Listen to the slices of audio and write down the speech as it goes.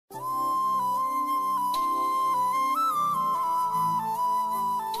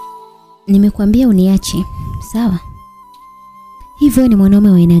Nimekuambia uniache, sawa? Hivyo ni mwanaume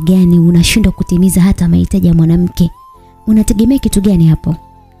wa aina gani unashindwa kutimiza hata mahitaji ya mwanamke? Unategemea kitu gani hapo?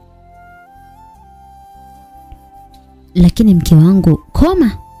 Lakini mke wangu,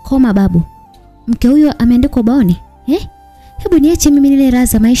 koma babu. Mke huyo ameandikwa baoni. Hebu niache mimi nile raha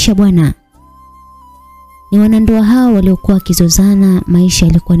za maisha bwana. Ni wanandoa hao waliokuwa kizozana, maisha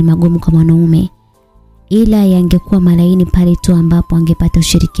yalikuwa ni magumu kwa mwanaume. Ila yangekuwa malaini pale tu ambapo angepata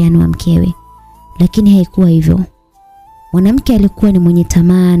ushirikiano wa mkewe. Lakini haikuwa hivyo. Mwanamke alikuwa ni mwenye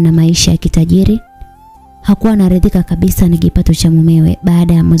tamaa na maisha ya kitajiri. Hakuwa anaridhika kabisa na kipato cha mumewe.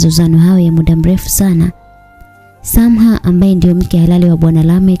 Baada ya mazozano hayo ya muda mrefu sana, Samha ambaye ndio mke halali wa bwana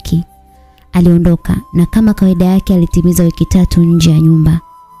Lameki aliondoka, na kama kawaida yake alitimiza wiki 3 nje ya nyumba.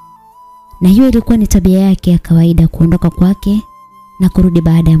 Na hiyo ilikuwa ni tabia yake ya kawaida, kuondoka kwake na kurudi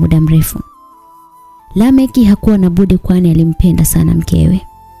baada ya muda mrefu. Lameki hakuwa na budi, kwani alimpenda sana mkewe.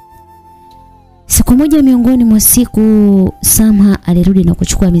 Siku moja miongoni mwa siku, Samha alirudi na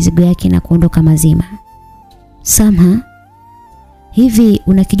kuchukua mizigo yake na kuondoka mazima. Samha, hivi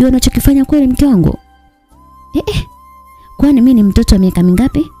unakijua unachokifanya kweli mke wangu? Kwani mimi ni mtoto wa miaka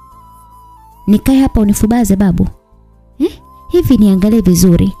mingapi? Nikae hapa unifubaze babu? Hivi niangalie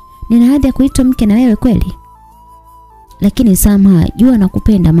vizuri, nina hadhi ya kuitwa mke na wewe kweli? Lakini Samha, jua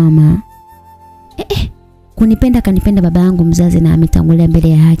nakupenda mama. Kunipenda kanipenda baba yangu mzazi na ametangulia mbele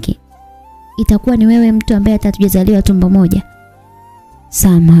ya haki. Itakuwa ni wewe mtu ambaye hatatujazaliwa tumbo moja?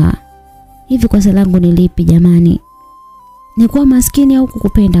 Samha, hivi kosa langu ni lipi jamani? Ni kuwa maskini au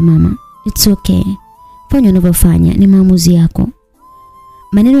kukupenda mama? It's okay. Fanya unavyofanya, ni maamuzi yako.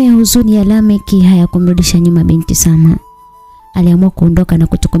 Maneno ya huzuni ya Lameki hayakumrudisha nyuma binti Samha. Aliamua kuondoka na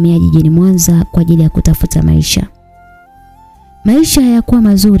kutokomea jijini Mwanza kwa ajili ya kutafuta maisha. Maisha hayakuwa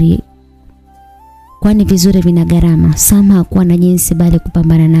mazuri, kwani vizuri vina gharama. Samha hakuwa na jinsi bali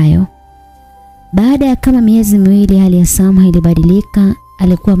kupambana nayo. Baada ya kama miezi miwili, hali ya Samha ilibadilika.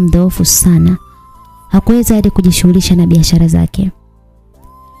 Alikuwa mdhaifu sana. Hakuweza hadi kujishughulisha na biashara zake.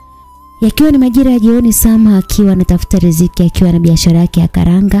 Yakiwa ni majira ya jioni, Samha akiwa anatafuta riziki akiwa na biashara yake ya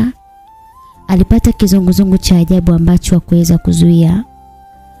karanga, alipata kizunguzungu cha ajabu ambacho hakuweza kuzuia.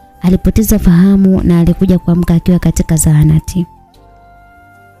 Alipoteza fahamu na alikuja kuamka akiwa katika zahanati.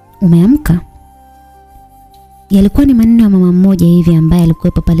 Umeamka? Yalikuwa ni maneno ya mama mmoja hivi ambaye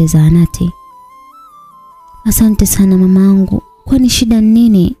alikuwepo pale zahanati. Asante sana mamangu. Kwani shida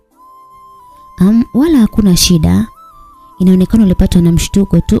nini? Wala hakuna shida. Inaonekana ulipatwa na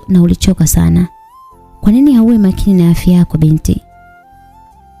mshtuko tu na ulichoka sana. Kwa nini hauwi makini na afya yako binti?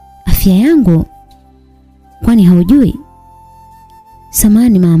 Afya yangu? Kwani haujui?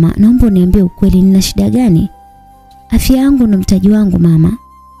 Samahani mama, naomba uniambie ukweli, nina shida gani? Afya yangu ndo mtaji wangu mama.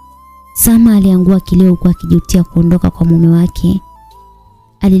 Samha aliangua kilio kwa akijutia kuondoka kwa mume wake.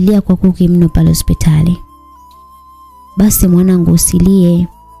 Alilia kwa kuki mno pale hospitali. Basi mwanangu usilie.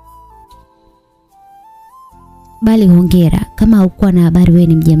 Bali hongera, kama haukuwa na habari wewe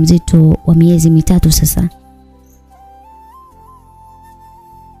ni mjamzito wa miezi 3 sasa.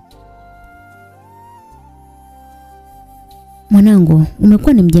 Mwanangu,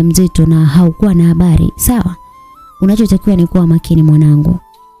 umekuwa ni mjamzito na haukuwa na habari, sawa? Unachotakiwa ni kuwa makini mwanangu.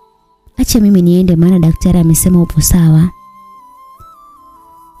 Acha mimi niende maana daktari amesema upo sawa.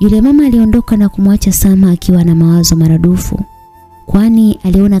 Yule mama aliondoka na kumwacha Samha akiwa na mawazo maradufu, kwani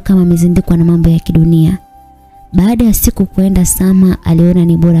aliona kama amezindikwa na mambo ya kidunia. Baada ya siku kuenda, Samha aliona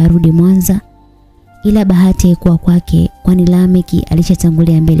ni bora arudi Mwanza, ila bahati haikuwa kwake, kwani Lameki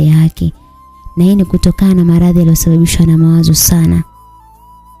alishatangulia mbele yake, na hii ni kutokana na maradhi yaliyosababishwa na mawazo sana.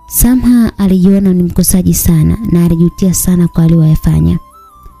 Samha alijiona ni mkosaji sana na alijutia sana kwa aliyofanya.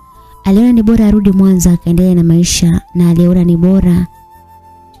 Aliona ni bora arudi Mwanza akaendelea na maisha, na aliona ni bora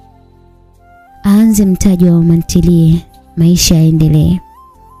aanze mtaji wa mantilie, maisha yaendelee.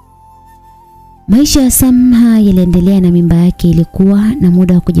 Maisha ya Samha yaliendelea na mimba yake ilikuwa na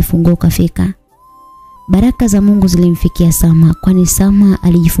muda wa kujifungua ukafika. Baraka za Mungu zilimfikia Samha, kwani Samha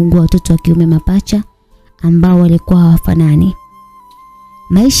alijifungua watoto wa kiume mapacha ambao walikuwa hawafanani.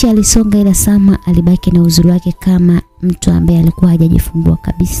 Maisha yalisonga, ila Samha alibaki na uzuri wake kama mtu ambaye alikuwa hajajifungua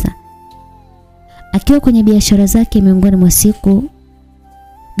kabisa. Akiwa kwenye biashara zake, miongoni mwa siku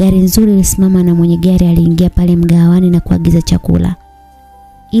gari nzuri lisimama na mwenye gari aliingia pale mgawani na kuagiza chakula.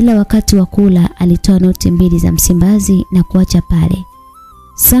 Ila wakati wa kula alitoa noti 2 za Msimbazi na kuacha pale.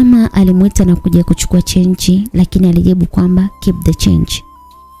 Samha alimuita na kuja kuchukua change, lakini alijibu kwamba keep the change.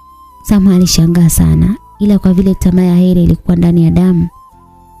 Samha alishangaa sana, ila kwa vile tamaa ya hela ilikuwa ndani ya damu,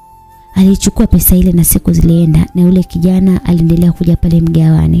 alichukua pesa ile na siku zilienda, na yule kijana aliendelea kuja pale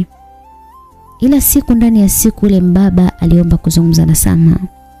mgawani. Ila siku ndani ya siku ile mbaba aliomba kuzungumza na Samha.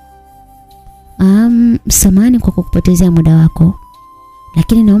 Samahani kwa kukupotezea muda wako,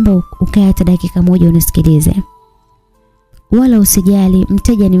 lakini naomba ukae hata dakika moja unisikilize. Wala usijali,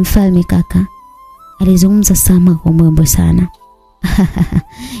 mteja ni mfalme kaka, alizungumza Sama kwa mwembo sana.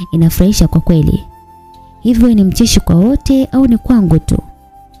 Inafurahisha kwa kweli. Hivyo ni mcheshi kwa wote au ni kwangu tu?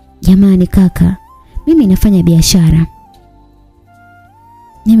 Jamani kaka, mimi nafanya biashara.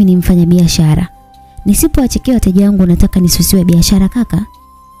 Mimi ni mfanya biashara. Nisipoachikia wateja wangu nataka nisusiwe biashara kaka?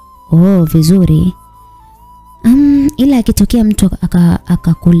 Oh, vizuri. Ila akitokea mtu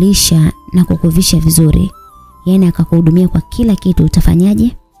akakulisha na kukuvisha vizuri, yani akakuhudumia kwa kila kitu,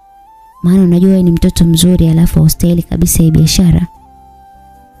 utafanyaje? Maana unajua wewe ni mtoto mzuri alafu hosteli kabisa hii biashara.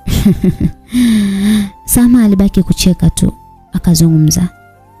 Sama alibaki kucheka tu, akazungumza.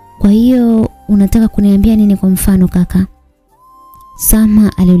 Kwa hiyo unataka kuniambia nini kwa mfano kaka?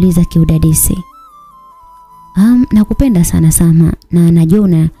 Sama aliuliza kiudadisi. Nakupenda sana Sama, na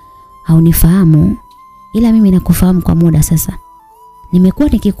najua haunifahamu, ila mimi nakufahamu kwa muda sasa. Nimekuwa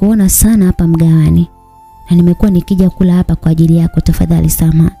nikikuona sana hapa mgawani, na nimekuwa nikija kula hapa kwa ajili yako. Tafadhali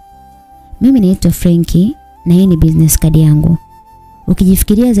Sama. Mimi naitwa Frankie na hii ni business card yangu.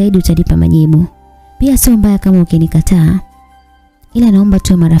 Ukijifikiria zaidi utanipa majibu. Pia sio mbaya kama ukinikataa, ila naomba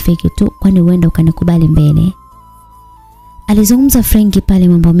tuwe marafiki tu, kwani huenda ukanikubali mbele. Alizungumza Frankie pale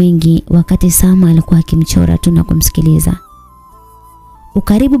mambo mengi, wakati Sama alikuwa akimchora tu na kumsikiliza.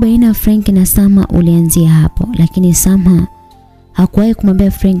 Ukaribu baina ya Frankie na Sama ulianzia hapo, lakini Sama hakuwahi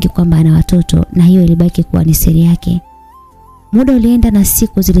kumwambia Frankie kwamba ana watoto, na hiyo ilibaki kuwa ni siri yake. Muda ulienda na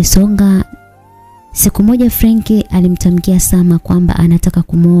siku zilisonga. Siku moja Frankie alimtamkia Sama kwamba anataka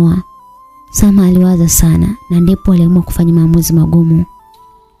kumwoa. Sama aliwaza sana, na ndipo aliamua kufanya maamuzi magumu.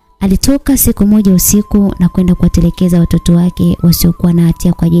 Alitoka siku moja usiku na kwenda kuwatelekeza watoto wake wasiokuwa na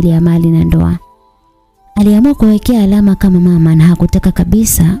hatia kwa ajili ya mali na ndoa. Aliamua kuwekea alama kama mama na hakutaka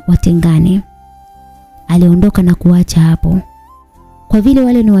kabisa watengane. Aliondoka na kuacha hapo. Kwa vile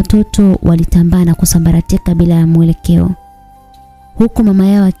wale ni watoto, walitambaa na kusambaratika bila ya mwelekeo, huku mama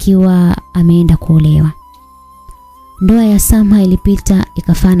yao akiwa ameenda kuolewa. Ndoa ya Sama ilipita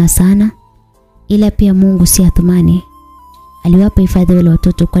ikafana sana, ila pia Mungu si athumani. Aliwapa hifadhi wale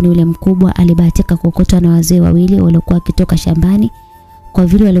watoto, kwani yule mkubwa alibahatika kukutwa na wazee wawili waliokuwa wakitoka shambani. Kwa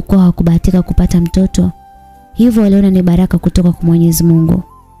vile walikuwa hawakubahatika kupata mtoto, hivyo waliona ni baraka kutoka kwa Mwenyezi Mungu.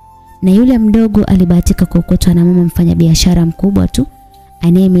 Na yule mdogo alibahatika kukutwa na mama mfanyabiashara mkubwa tu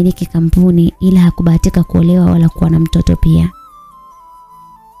anayemiliki kampuni, ila hakubahatika kuolewa wala kuwa na mtoto pia.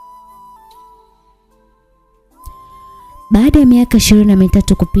 Baada ya miaka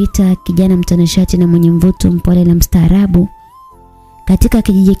 23 kupita, kijana mtanashati na mwenye mvuto, mpole na mstaarabu, katika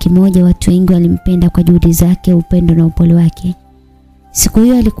kijiji kimoja watu wengi walimpenda kwa juhudi zake, upendo na upole wake. Siku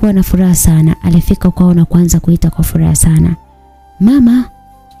hiyo alikuwa na furaha sana. Alifika kwao na kuanza kuita kwa furaha sana, "Mama,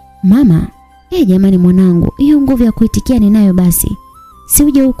 mama." Jamani mwanangu, hiyo nguvu ya kuitikia ninayo basi. Si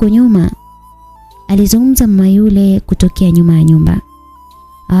uje huko nyuma?" Alizungumza mama yule kutokea nyuma ya nyumba.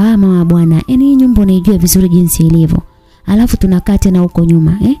 Mama bwana, hii nyumba unaijua vizuri jinsi ilivyo. Alafu tunakaa tena huko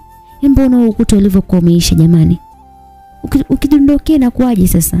nyuma, Mbona ukuta ulivyokuwa umeisha jamani? Ukidondokea na kuaje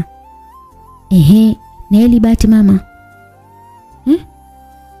sasa? Na ile bati mama.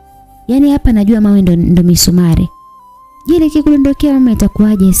 Yaani hapa najua mawe ndo misumari. Jile kikudondokea mama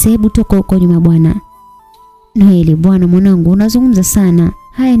itakuaje? Hebu toka huko nyuma bwana. Noeli bwana mwanangu, unazungumza sana.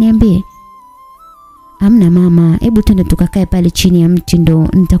 Haya niambie. Amna mama, hebu twende tukakae pale chini ya mti, ndo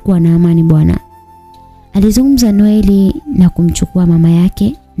nitakuwa na amani bwana. Alizungumza Noeli na kumchukua mama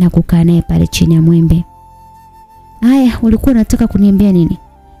yake na kukaa naye pale chini ya mwembe. Haya, ulikuwa unataka kuniambia nini?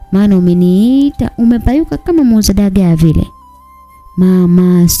 Maana umeniita umepayuka kama muuza dagaa vile.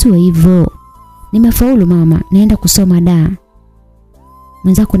 Mama, sio hivyo. Nimefaulu mama, naenda kusoma daa.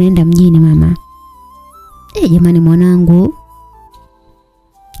 Mwenzako naenda mjini mama. Jamani mwanangu,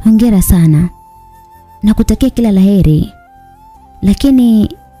 hongera sana. Nakutakia kila laheri. Lakini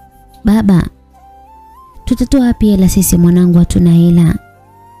baba, tutatoa wapi hela sisi mwanangu? Hatuna hela.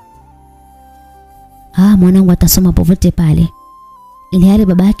 Mwanangu atasoma popote pale. Ili hali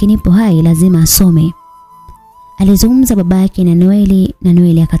babake nipo hai, lazima asome. Alizungumza babake na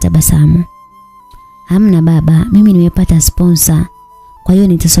Noeli akatabasamu. Hamna baba, mimi nimepata sponsor. Kwa hiyo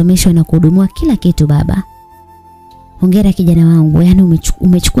nitasomeshwa na kuhudumiwa kila kitu baba. Hongera kijana wangu, yaani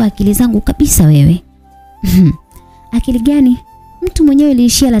umechukua akili zangu kabisa wewe. Akili gani? Mtu mwenyewe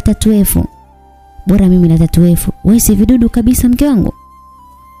aliishia la 3F. Bora mimi la 3F. Wewe si vidudu kabisa mke wangu.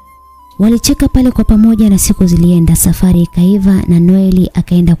 Walicheka pale kwa pamoja na siku zilienda, safari ikaiva na Noeli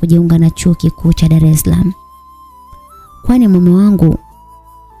akaenda kujiunga na chuo kikuu cha Dar es Salaam. Kwani mume wangu,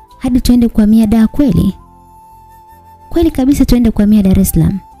 hadi tuende kuhamia Dar kweli? Kweli kabisa tuende kuhamia Dar es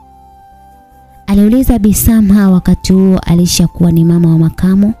Salaam. Aliuliza Bisamha. Wakati huo alishakuwa ni mama wa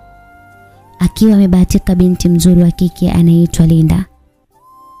makamo, akiwa amebahatika binti mzuri wa kike anaitwa Linda.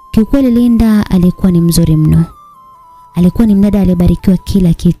 Kiukweli Linda alikuwa ni mzuri mno. Alikuwa ni mdada aliyebarikiwa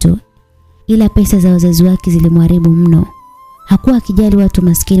kila kitu, ila pesa za wazazi wake zilimharibu mno. Hakuwa akijali watu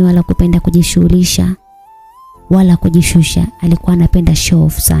maskini wala kupenda kujishughulisha wala kujishusha. Alikuwa anapenda show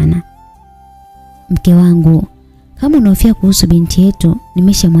off sana. Mke wangu, kama unahofia kuhusu binti yetu,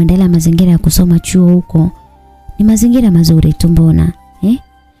 nimeshamwandalia mazingira ya kusoma chuo huko. Ni mazingira mazuri tu mbona,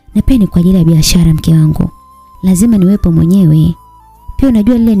 Na pia ni kwa ajili ya biashara mke wangu. Lazima niwepo mwenyewe. Pia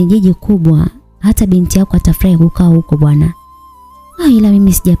unajua lile ni jiji kubwa, hata binti yako atafurahi kukaa huko bwana. Ila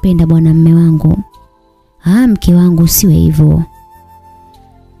mimi sijapenda bwana mme wangu. Mke wangu usiwe hivyo.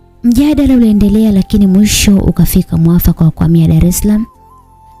 Mjadala uliendelea, lakini mwisho ukafika mwafaka wa kuhamia Dar es Salaam.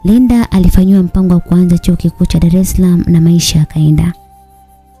 Linda alifanywa mpango wa kuanza chuo kikuu cha Dar es Salaam na maisha yakaenda.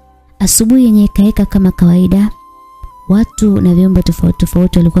 Asubuhi yenye kaeka kama kawaida, watu na viumbe tofauti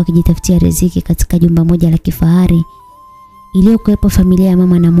tofauti walikuwa wakijitafutia riziki katika jumba moja la kifahari iliyokuwepo familia ya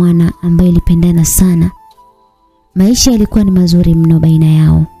mama na mwana ambayo ilipendana sana. Maisha yalikuwa ni mazuri mno baina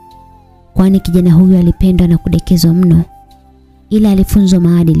yao, kwani kijana huyu alipendwa na kudekezwa mno, ila alifunzwa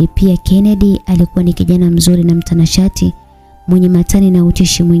maadili pia. Kennedy alikuwa ni kijana mzuri na mtanashati mwenye matani na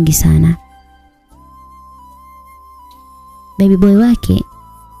ucheshi mwingi sana. Baby boy wake,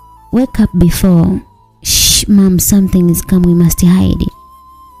 wake up before mom, something is coming, we must hide.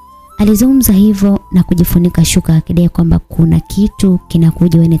 Alizungumza hivyo na kujifunika shuka akidai kwamba kuna kitu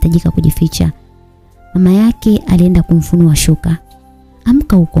kinakuja wanahitajika kujificha. Mama yake alienda kumfunua shuka.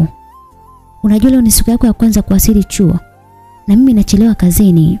 Amka huko. Unajua leo ni siku yako ya kwanza kuwasili chuo na mimi nachelewa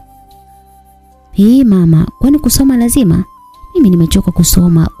kazini. Mama, kwani kusoma lazima? Mimi nimechoka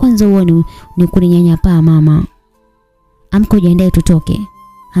kusoma. Kwanza huo ni kuninyanyapaa mama. Amka ujiandae tutoke.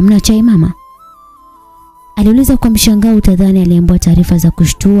 Hamna chai mama? Aliuliza kwa mshangao, utadhani aliambiwa taarifa za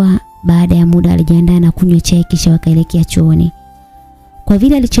kushtua. Baada ya muda alijiandaa na kunywa chai kisha wakaelekea chuoni. Kwa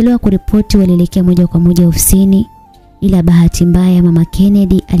vile alichelewa kuripoti, walielekea moja kwa moja ofisini, ila bahati mbaya mama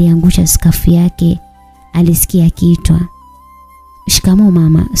Kennedy aliangusha skafu yake. Alisikia akiitwa. Shikamoo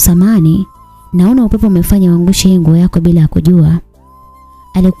mama, samani, naona upepo umefanya uangushe nguo yako bila kujua.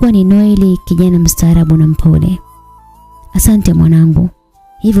 Alikuwa ni Noeli, kijana mstaarabu na mpole. Asante mwanangu.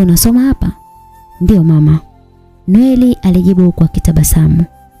 Hivi unasoma hapa? Ndio mama, Noeli alijibu kwa kitabasamu.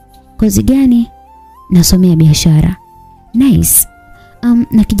 Kozi gani? Nasomea biashara. Nice.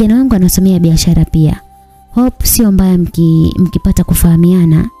 Na kijana wangu anasomea biashara pia. Hope sio mbaya mkipata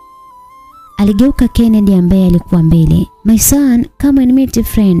kufahamiana. Aligeuka Kennedy ambaye alikuwa mbele. My son, come and meet a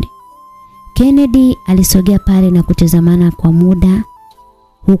friend. Kennedy alisogea pale na kutazamana kwa muda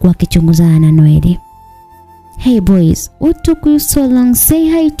huku akichunguzana na Noeli. Hey boys, what took you so long? Say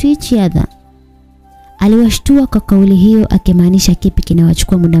hi to each other. Aliwashtua kwa kauli hiyo, akimaanisha kipi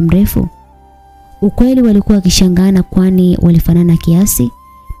kinawachukua muda mrefu. Ukweli walikuwa wakishangana kwani walifanana kiasi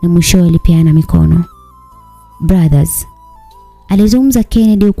na mwisho walipeana mikono. Brothers, alizungumza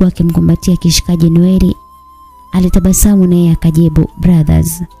Kennedy huku akimkumbatia kishikaji Noeli. Alitabasamu naye akajibu,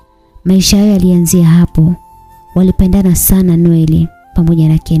 brothers. Maisha yao yalianzia hapo. Walipendana sana Noeli pamoja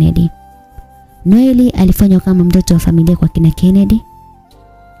na Kennedy. Noeli alifanywa kama mtoto wa familia kwa kina Kennedy.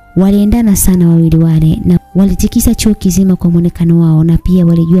 Waliendana sana wawili wale na walitikisa chuo kizima kwa muonekano wao, na pia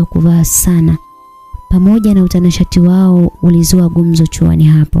walijua kuvaa sana. Pamoja na utanashati wao ulizua gumzo chuoni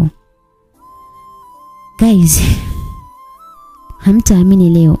hapo. Guys, hamtaamini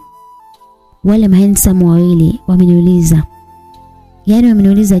leo. Wale mahandsome wawili wameniuliza.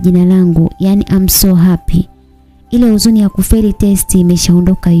 Wameniuliza jina langu. I'm so happy. Ile huzuni ya kufeli testi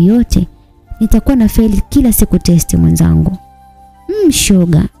imeshaondoka yote. Nitakuwa na feli kila siku testi mwenzangu.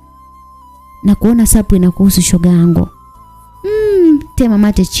 Shoga. Na kuona sapu inakuhusu shoga yangu. Tema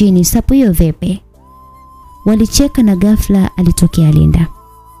mate chini, sapu hiyo vepe. Walicheka na ghafla alitokea Linda.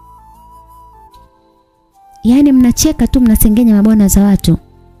 Mnacheka tu, mnasengenya mabwana za watu.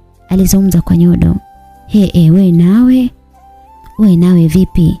 Alizungumza kwa nyodo. We nawe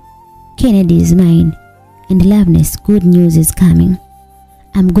vipi? Kennedy is mine. And Loveness, good news is coming.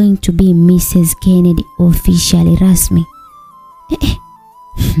 I'm going to be Mrs. Kennedy officially rasmi.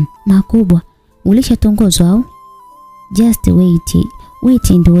 Makubwa, ulishatongozwa au? Just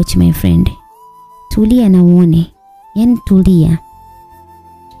wait and watch my friend. Tulia na uone. Tulia.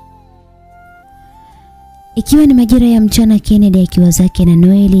 Ikiwa ni majira ya mchana, Kennedy akiwa zake na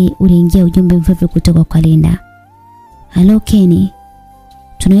Noeli, uliingia ujumbe mfupi kutoka kwa Linda. Hello Kenny.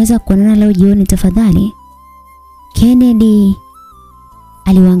 Tunaweza kuonana leo jioni tafadhali? Kennedy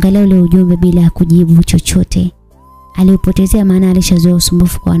aliuangalia ule ujumbe bila kujibu chochote. aliupotezea maana alishazoea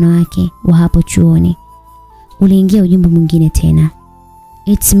usumbufu kwa wanawake wa hapo chuoni. Uliingia ujumbe mwingine tena.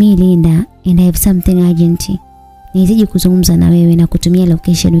 It's me Linda and I have something urgent. Nihitaji kuzungumza na wewe na kutumia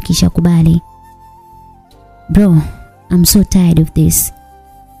location ukishakubali. Bro, I'm so tired of this.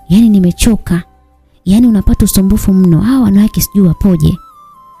 Yaani nimechoka. Yaani unapata usumbufu mno. Hawa wanawake sijui wapoje.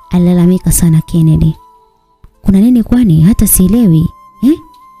 Alilalamika sana Kennedy. Kuna nini kwani? Hata sielewi.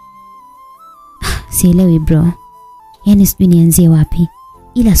 Sielewi bro. Yaani sijui nianzie wapi.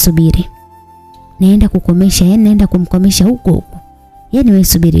 Ila subiri. Naenda kumkomesha huko. Yaani wewe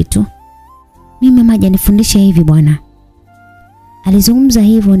subiri tu. Mimi mama hajanifundisha hivi bwana. Alizungumza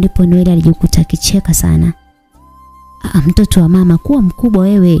hivyo ndipo Noel alijikuta akicheka sana. Mtoto wa mama, kuwa mkubwa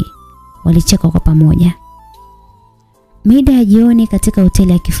wewe. Walicheka kwa pamoja. Mida ya jioni katika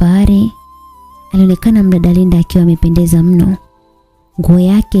hoteli ya kifahari, alionekana mdada Linda akiwa amependeza mno. Nguo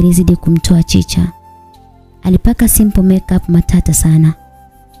yake ilizidi kumtoa chicha. Alipaka simple makeup matata sana.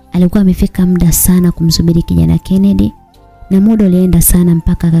 Alikuwa amefika muda sana kumsubiri kijana Kennedy na muda ulienda sana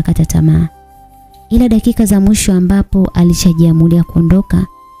mpaka akakata tamaa. Ila dakika za mwisho ambapo alishajiamulia kuondoka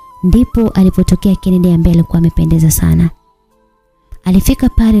ndipo alipotokea Kennedy ambaye alikuwa amependeza sana. Alifika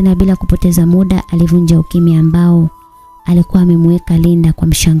pale na bila kupoteza muda alivunja ukimya ambao alikuwa amemweka Linda kwa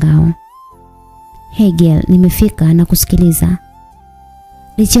mshangao. Hey girl, nimefika na kusikiliza.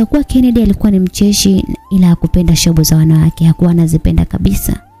 Licha ya kuwa Kennedy alikuwa ni mcheshi ila hakupenda shobo za wanawake, hakuwa anazipenda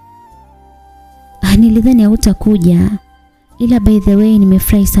kabisa. Nilidhani hutakuja. Ila by the way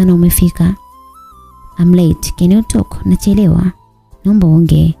nimefurahi sana umefika. I'm late. Can you talk? Nachelewa. Naomba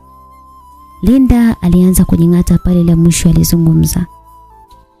ongee. Linda alianza kujingata pale la mwisho alizungumza.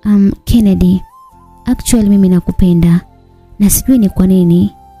 Kennedy, actually mimi nakupenda. Na sijui ni kwa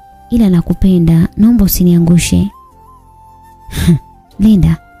nini, ila nakupenda. Naomba usiniangushe.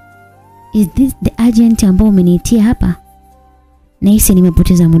 Linda, is this the agent ambao umeniitia hapa? Nahisi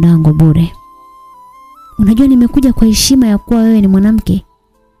nimepoteza muda wangu bure. Unajua nimekuja kwa heshima ya kuwa wewe ni mwanamke,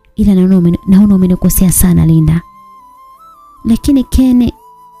 ila naona umenikosea sana Linda. Lakini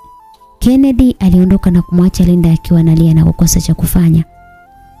Kennedy aliondoka na kumwacha Linda akiwa analia na kukosa cha kufanya.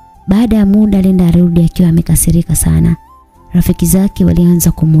 Baada ya muda Linda alirudi akiwa amekasirika sana. Rafiki zake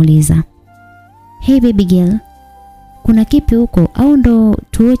walianza kumuuliza, "Hey baby girl, kuna kipi huko au ndo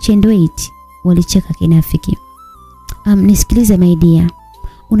to watch and wait?" Walicheka kinafiki. Nisikilize my dear.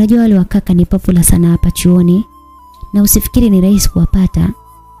 Unajua wale wakaka ni popular sana hapa chuoni na usifikiri ni rahisi kuwapata.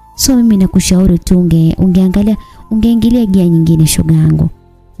 So mimi nakushauri tu ungeingilia gia nyingine shoga yangu.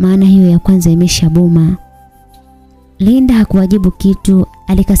 Maana hiyo ya kwanza imeshabuma. Linda hakuwajibu kitu,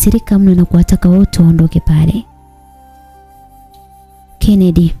 alikasirika mno na kuwataka wote waondoke pale.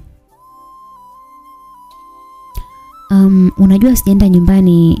 Kennedy, unajua sijaenda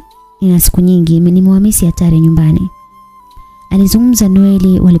nyumbani nina siku nyingi, nimewamisi hatari nyumbani. Alizungumza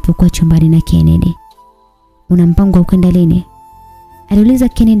Noeli walipokuwa chumbani na Kennedy. Una mpango wa kwenda lini? Aliuliza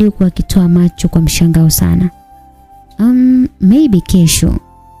Kennedy huku akitoa macho kwa mshangao sana. Maybe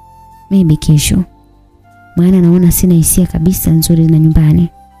kesho. Maana naona sina hisia kabisa nzuri na nyumbani.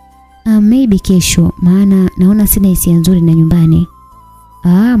 Maybe kesho, maana naona sina hisia nzuri na nyumbani.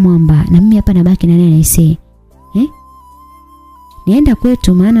 Mwamba, na mimi hapa nabaki na nani aisee? Nienda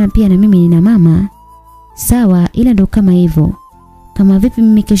kwetu maana pia na mimi nina mama. Sawa, ila ndo kama hivyo. Kama vipi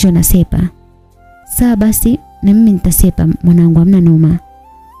mimi kesho nasepa? Sawa basi, na mimi nitasepa mwanangu, hamna noma.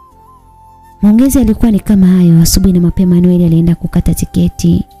 Maongezi alikuwa ni kama hayo. Asubuhi na mapema Noel alienda kukata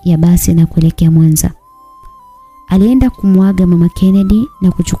tiketi ya basi na kuelekea Mwanza. Alienda kumwaga mama Kennedy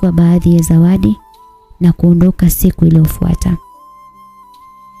na kuchukua baadhi ya zawadi na kuondoka siku iliyofuata.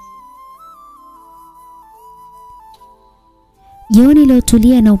 Jioni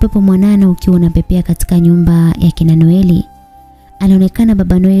iliyotulia na upepo mwanana ukiwa unapepea katika nyumba ya kina Noeli. Anaonekana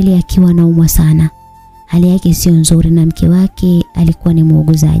baba Noeli akiwa anaumwa sana. Hali yake sio nzuri na mke wake alikuwa ni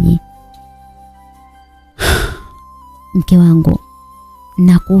muuguzaji. Mke wangu,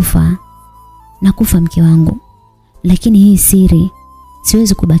 nakufa mke wangu. Lakini hii siri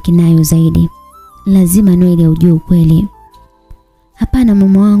siwezi kubaki nayo zaidi. Lazima Noeli aujue ukweli. Hapana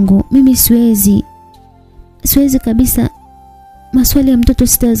mama wangu, mimi siwezi kabisa. Maswali ya mtoto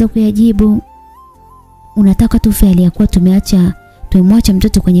sitaweza kuyajibu. Unataka tufe aliyakuwa tumemwacha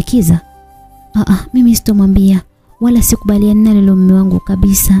mtoto kwenye kiza? Mimi sitomwambia wala sikubaliana na lilo mume wangu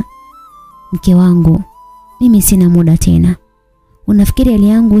kabisa. Mke wangu, mimi sina muda tena. Unafikiri hali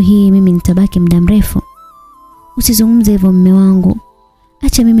yangu hii mimi nitabaki muda mrefu? Usizungumze hivyo mume wangu.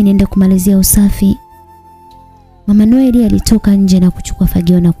 Acha mimi niende kumalizia usafi. Mama Noeli alitoka nje na kuchukua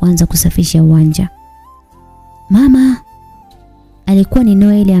fagio na kuanza kusafisha uwanja. Mama, alikuwa ni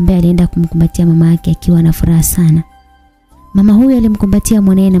Noeli ambaye alienda kumkumbatia mama yake akiwa na furaha sana. Mama huyo alimkumbatia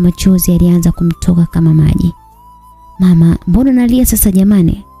mwanae na machozi yalianza kumtoka kama maji. Mama, mbona unalia sasa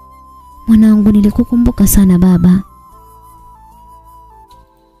jamani? Mwanangu, nilikukumbuka sana baba.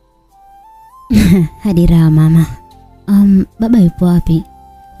 Hadi raha mama. Baba yupo wapi?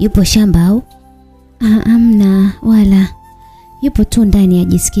 Yupo shamba au? Amna wala. Yupo tu ndani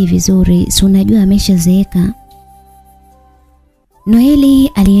ajisikii vizuri, si unajua ameshazeeka. Noeli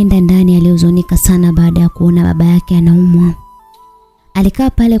alienda ndani alihuzunika sana baada ya kuona baba yake anaumwa. Alikaa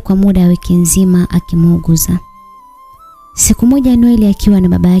pale kwa muda wa wiki nzima akimuuguza. Siku moja Noeli akiwa na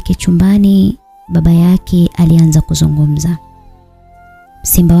baba yake chumbani, baba yake alianza kuzungumza.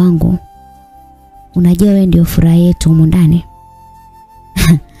 Simba wangu, unajua wewe ndio furaha yetu humu ndani.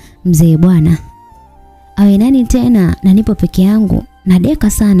 Mzee bwana. Awe nani tena, na nipo peke yangu, nadeka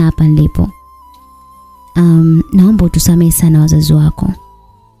sana hapa nilipo. Naomba utusamehe sana wazazi wako.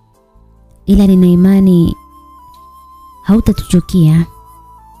 Ila nina imani hautatuchukia.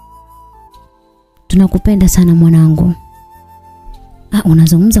 Tunakupenda sana mwanangu.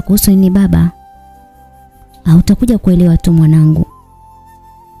 Unazungumza kuhusu nini baba? Utakuja kuelewa tu mwanangu.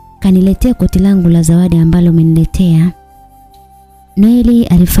 Kaniletea koti langu la zawadi ambalo umeniletea. Noeli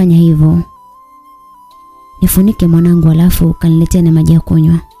alifanya hivyo. Nifunike mwanangu, alafu kaniletea na maji ya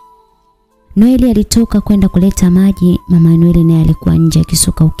kunywa. Noeli alitoka kwenda kuleta maji. Mama Noeli naye alikuwa nje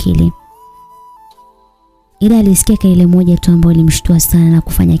akisuka ukili. Ila alisikia kelele moja tu ambayo ilimshtua sana na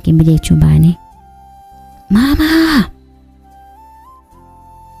kufanya kimbilia chumbani. Mama!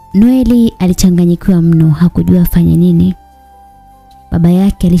 Noeli alichanganyikiwa mno, hakujua afanye nini. Baba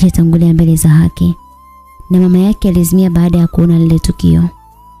yake alishatangulia mbele za haki na mama yake alizimia baada ya kuona lile tukio.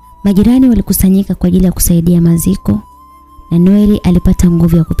 Majirani walikusanyika kwa ajili ya kusaidia maziko na Noeli alipata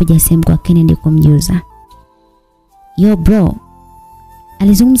nguvu ya kupiga simu kwa Kennedy kumjuza. Yo bro,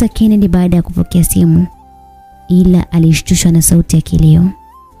 alizungumza Kennedy baada ya kupokea simu, ila alishtushwa na sauti ya kilio.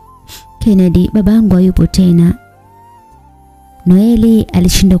 Kennedy, babangu hayupo tena. Noeli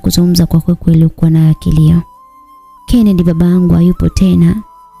alishindwa kuzungumza kwa kweli kuwa na kilio. Kennedy, babangu hayupo tena.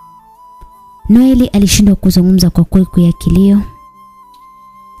 Noeli alishindwa kuzungumza kwa kweli ya kilio.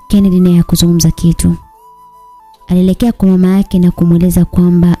 Kennedy naye hakuzungumza kitu. Alielekea kwa mama yake na kumweleza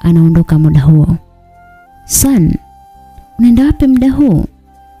kwamba anaondoka muda huo. Son, unaenda wapi muda huu?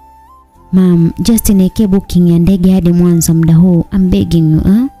 Mom, just niweke booking ya ndege hadi Mwanza muda huu. I'm begging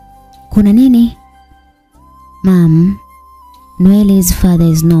you, Kuna nini? Mom, Noeli's father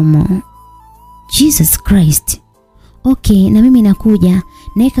is no more. Jesus Christ. Okay, na mimi nakuja.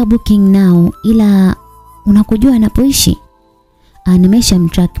 Naweka booking now, ila unakujua anapoishi?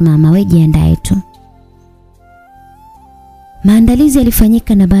 Nimeshamtrack mama, wewe jiandae tu. Maandalizi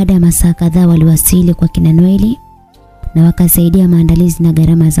yalifanyika na baada ya masaa kadhaa waliwasili kwa kina Noeli na wakasaidia maandalizi na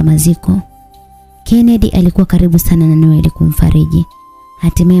gharama za maziko. Kennedy alikuwa karibu sana na Noeli kumfariji.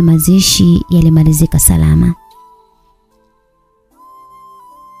 Hatimaye mazishi yalimalizika salama.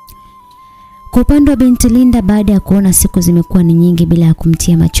 Kwa upande wa binti Linda, baada ya kuona siku zimekuwa ni nyingi bila ya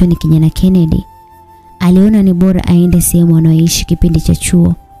kumtia machoni kijana Kennedy, aliona ni bora aende sehemu anayoishi kipindi cha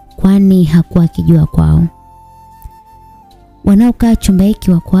chuo, kwani hakuwa akijua kwao. Wanaokaa chumba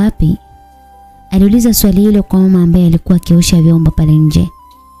hiki wako wapi? Aliuliza swali hilo kwa mama ambaye alikuwa akiosha vyombo pale nje.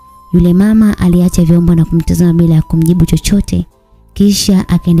 Yule mama aliacha vyombo na kumtazama bila ya kumjibu chochote, kisha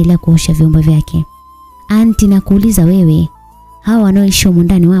akaendelea kuosha vyombo vyake. Aunti, nakuuliza wewe, hawa wanaoishi humu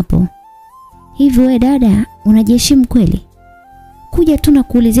ndani wapo? Hivi wewe dada, unajiheshimu kweli? Kuja tu na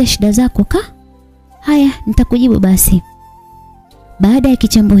kuulizia shida zako ka? Haya, nitakujibu basi. Baada ya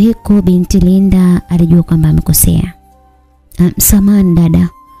kichambo hiko, binti Linda alijua kwamba amekosea. Samahani dada,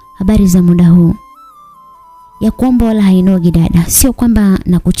 habari za muda huu? Ya kwamba wala hainogi dada, sio kwamba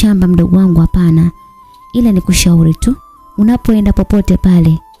nakuchamba mdogo wangu, hapana. Ila nikushauri tu, unapoenda popote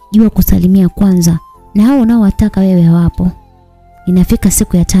pale, jua kusalimia kwanza, na hao unaowataka wewe hawapo. Inafika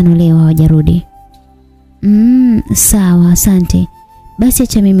siku ya 5 leo hawajarudi. Sawa, asante. Basi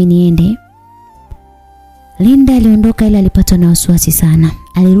acha mimi niende. Linda aliondoka ila alipatwa na wasiwasi sana.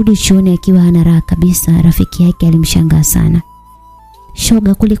 Alirudi chuoni akiwa hana raha kabisa. Rafiki yake alimshangaa sana.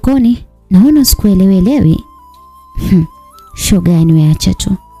 Shoga, kulikoni? Naona sikuelewelewi. Shoga, nimeacha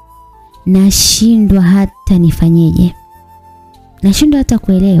tu. Nashindwa hata nifanyeje. Nashindwa hata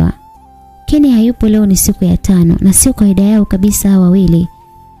kuelewa. Kenny hayupo leo, ni siku ya 5 na sio kawaida yao kabisa hawa wawili.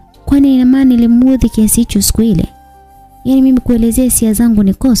 Kwani ina maana nilimudhi kiasi hicho siku ile? Yaani mimi kuelezea hisia zangu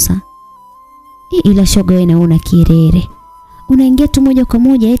ni kosa? Ila shoga, wewe una kirere. Unaingia tu moja kwa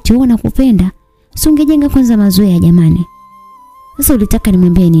moja eti wewe unakupenda. Si ungejenga kwanza mazoea jamani. Sasa ulitaka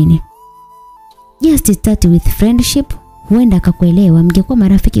nimwambie nini? Just start with friendship. Huenda akakuelewa, mngekuwa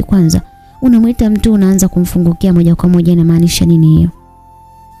marafiki kwanza. Unamuita mtu unaanza kumfungukia moja kwa moja, inamaanisha nini hiyo?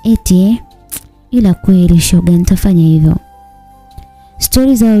 Eti ila kweli shoga, nitafanya hivyo.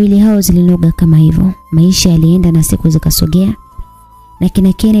 Stori za wawili hao zilinoga kama hivyo. Maisha yalienda na siku zikasogea, na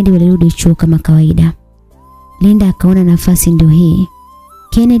kina Kennedy walirudi chuo kama kawaida. Linda akaona nafasi ndio hii.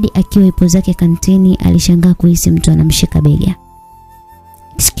 Kennedy akiwa ipo zake kantini alishangaa kuhisi mtu anamshika bega.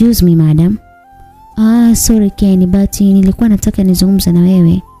 Excuse me madam. Sorry Kenny, but nilikuwa nataka nizungumze na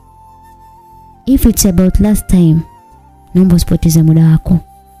wewe. If it's about last time, naomba usipoteze muda wako.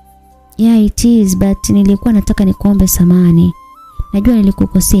 Yeah it is, but nilikuwa nataka nikuombe samahani. Najua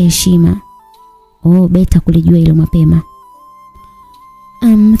nilikukosea heshima. Beta kulijua hilo mapema.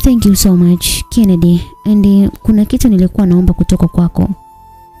 Thank you so much Kennedy, and kuna kitu nilikuwa naomba kutoka kwako.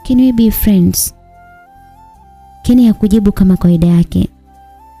 Can we be friends? Kenny hakujibu kama kawaida yake.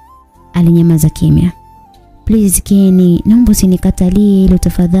 Alinyamaza kimya. Please Kenny, naomba usinikatalie hilo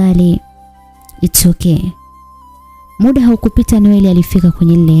tafadhali. It's okay. Muda haukupita Noeli alifika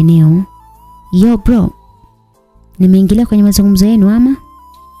kwenye lile eneo. Yo bro, nimeingilia kwenye mazungumzo yenu ama?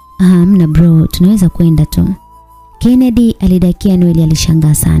 Hamna bro, tunaweza kwenda tu. Kennedy alidakia. Noeli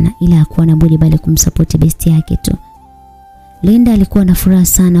alishangaa sana, ila hakuwa na budi bali kumsupport besti yake tu. Linda alikuwa na furaha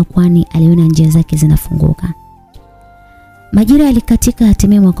sana kwani aliona njia zake zinafunguka. Majira alikatika,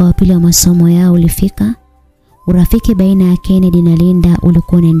 hatimaye mwaka wa pili wa masomo yao ulifika. Urafiki baina ya Kennedy na Linda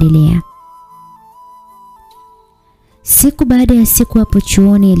ulikuwa unaendelea. Siku baada ya siku hapo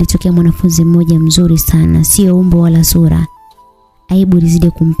chuoni ilitokea mwanafunzi mmoja mzuri sana, sio umbo wala sura. Aibu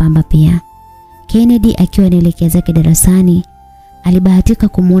ilizidi kumpamba pia. Kennedy akiwa anaelekea zake darasani, alibahatika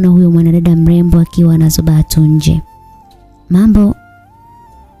kumuona huyo mwanadada mrembo akiwa anazoba tu nje. Mambo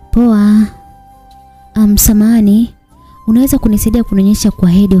poa. Samahani, unaweza kunisaidia kunionyesha kwa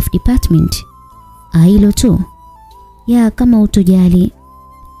head of department? Hilo tu. Ya kama utojali.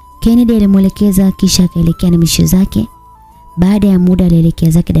 Kennedy alimuelekeza kisha akaelekea na misho zake. Baada ya muda alielekea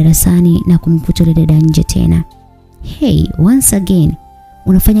zake darasani na kumkuta yule dada nje tena. Hey, once again.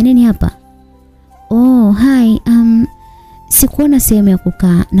 Unafanya nini hapa? Hi. Sikuona sehemu ya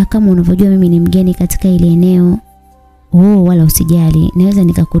kukaa, na kama unavyojua mimi ni mgeni katika ile eneo. Wala usijali, naweza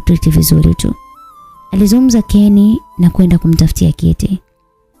nikakutreat vizuri tu. Alizungumza Kenny na kwenda kumtafutia kiti.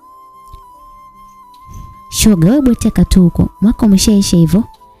 Shoga, wewe bweteka tu huko. Mwaka umeshaisha hivyo.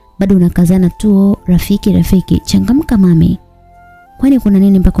 Bado unakazana tu. Rafiki, changamka mami. Kwani kuna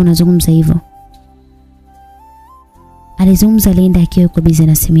nini mpaka unazungumza hivyo? Alizungumza Linda akiwa yuko busy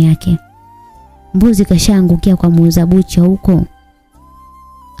na simu yake. Mbuzi kashaangukia kwa muuza bucha huko.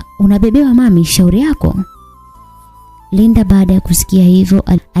 Unabebewa mami, shauri yako. Linda baada ya kusikia hivyo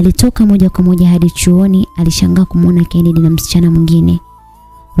alitoka moja kwa moja hadi chuoni. Alishangaa kumuona Kennedy na msichana mwingine.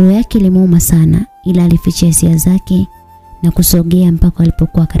 Roho yake ilimuuma sana, ila alificha hisia zake na kusogea mpaka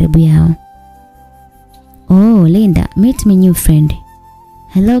walipokuwa karibu yao. Linda, meet my new friend.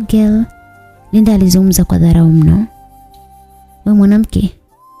 Hello girl. Linda alizungumza kwa dharau mno. Wewe mwanamke,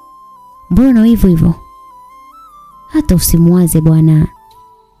 mbona hivyo? Hata usimwaze bwana.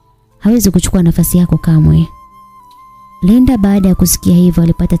 Hawezi kuchukua nafasi yako kamwe. Linda baada ya kusikia hivyo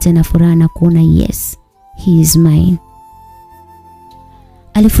alipata tena furaha na kuona yes, he is mine.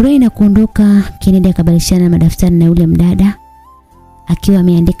 Alifurahi na kuondoka. Kennedy akabadilishana madaftari na yule mdada akiwa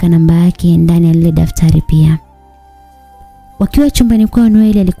ameandika namba yake ndani ya lile daftari pia. Wakiwa chumbani kwao,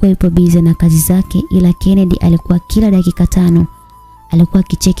 Noeli alikuwa yupo busy na kazi zake, ila Kennedy alikuwa kila dakika 5 alikuwa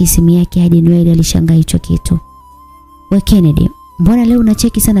akicheki simu yake hadi Noeli alishangaa hicho kitu. We Kennedy, mbona leo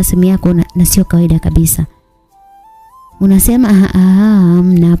unacheki sana simu yako na sio kawaida kabisa? Unasema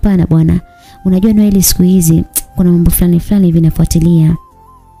hapana bwana. Unajua Noeli, siku hizi kuna mambo fulani vinafuatilia.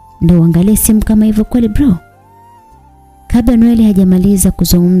 Ndio uangalie simu kama hivyo kweli bro? Kabla Noeli hajamaliza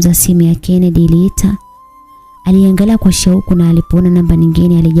kuzungumza, simu ya Kennedy iliita. Aliangalia kwa shauku na alipoona namba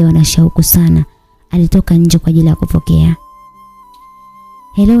nyingine alijawa na shauku sana. Alitoka nje kwa ajili ya kupokea.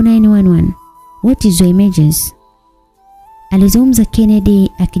 Hello 911. What is your emergency? Alizungumza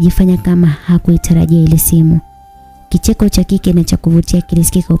Kennedy akijifanya kama hakuitarajia ile simu. Kicheko cha kike na cha kuvutia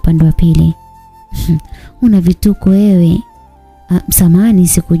kilisikika upande wa pili. Una vituko wewe. Samahani,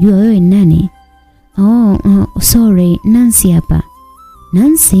 sikujua wewe ni nani? Sorry, Nancy hapa.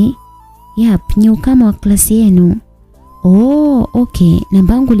 Nancy? Yap, nyukama wa klasi yenu. Okay,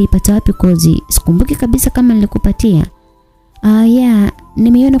 namba yangu ulipata wapi kozi? Sikumbuki kabisa kama nilikupatia. Yeah,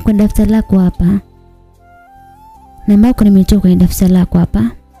 nimeiona kwenye daftari lako hapa. Namba yako nimetoa kwenye daftari lako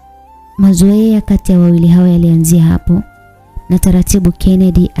hapa. Mazoea kati ya wawili hao yalianzia hapo, na taratibu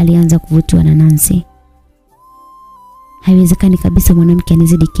Kennedy alianza kuvutiwa na Nancy. Haiwezekani kabisa mwanamke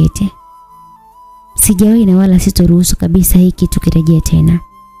anizidi Kete. Sijawahi na wala sitoruhusu kabisa hiki kitu kirejee tena.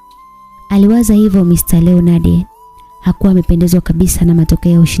 Aliwaza hivyo Mr. Leonard. Hakuwa amependezwa kabisa na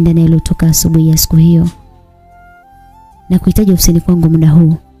matokeo ya ushindani yaliyotoka asubuhi ya siku hiyo. Na kuhitaji ofisini kwangu muda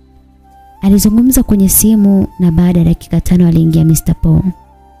huu. Alizungumza kwenye simu na baada ya dakika 5 aliingia Mr. Paul.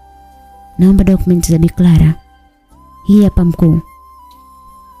 Naomba dokumenti za Bi Clara. Hii hapa mkuu.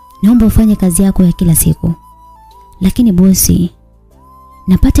 Naomba ufanye kazi yako ya kila siku. Lakini bosi,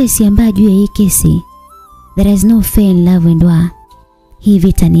 napata hisia mbaya juu ya hii kesi. There is no fair in love and war. Hii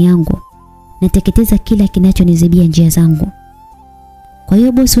vita ni yangu. Nateketeza kila kinachonizibia njia zangu. Kwa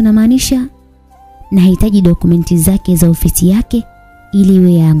hiyo bosi, unamaanisha nahitaji dokumenti zake za ofisi yake ili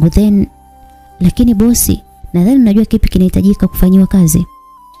iwe yangu then? Lakini bosi, nadhani unajua kipi kinahitajika kufanyiwa kazi.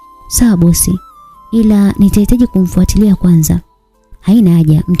 Sawa bosi, ila nitahitaji kumfuatilia kwanza. Haina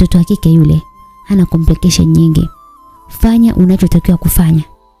haja, mtoto wa kike yule hana complication nyingi. Fanya unachotakiwa kufanya.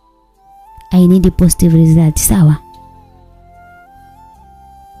 I need positive result, sawa?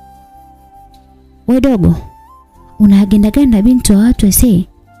 Wewe dogo, una agenda gani na binti wa watu ese?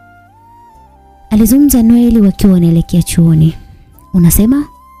 Alizungumza Noeli wakiwa wanaelekea chuoni. Unasema?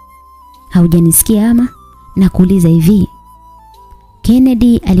 Haujanisikia ama? Nakuuliza hivi.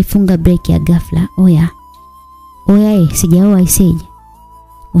 Kennedy alifunga break ya ghafla. Oya, sijaoa iseje.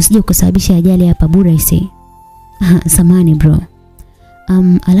 Usije ukasababisha ajali hapa bure ise. Samani bro.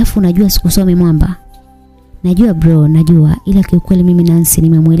 Alafu unajua sikusome mwamba. Najua bro, najua, ila kiukweli mimi Nancy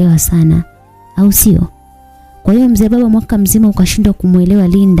nimemuelewa sana. Au sio? Kwa hiyo mzee baba mwaka mzima ukashindwa kumuelewa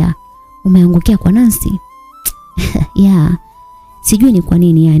Linda, umeangukia kwa Nancy? Yeah. Sijui ni kwa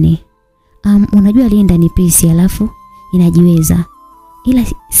nini yani. Unajua Linda ni pisi alafu inajiweza. Ila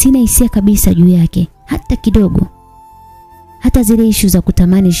sina hisia kabisa juu yake hata kidogo. Hata zile issue za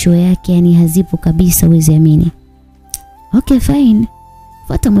kutamani show yake yani hazipo kabisa, uweze amini. Okay fine.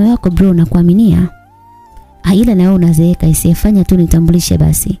 Fuata moyo wako bro, na kuaminia. Ila na wewe unazeeka, isifanya tu nitambulishe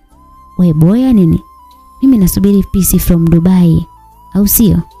basi. Wewe boya nini? Mimi nasubiri PC from Dubai, au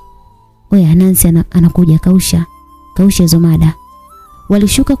sio? Oya, Nancy anakuja, kausha hizo mada.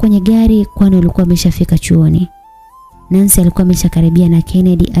 Walishuka kwenye gari kwani walikuwa wameshafika chuoni. Nancy alikuwa ameshakaribia na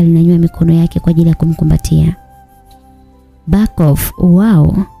Kennedy alinyanyua mikono yake kwa ajili ya kumkumbatia. Back off,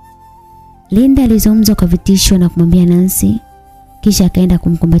 wow. Linda alizungumza kwa vitisho na kumwambia Nancy, kisha akaenda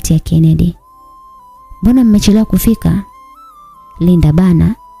kumkumbatia Kennedy. Mbona mmechelewa kufika? Linda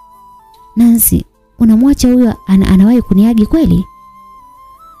bana. Nancy, unamwacha huyo anawahi kuniagi kweli?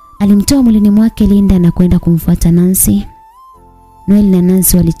 Alimtoa mwilini mwake Linda na kwenda kumfuata Nancy. Noel na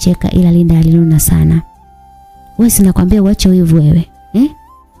Nancy walicheka ila Linda alinuna sana. Wewe sinakwambia uache wivu wewe,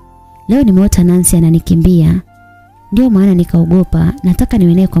 Leo nimeota Nancy ananikimbia. Ndio maana nikaogopa, nataka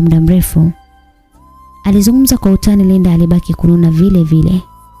niwe naye kwa muda mrefu. Alizungumza kwa utani. Linda alibaki kununa vile vile.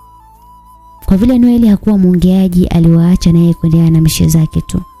 Kwa vile Noel hakuwa muongeaji, aliwaacha naye kuendelea na mishe zake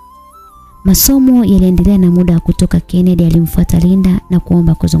tu. Masomo yaliendelea na muda kutoka Kennedy alimfuata Linda na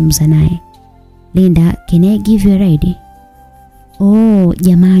kuomba kuzungumza naye. Linda, can I give you a ride? Oh,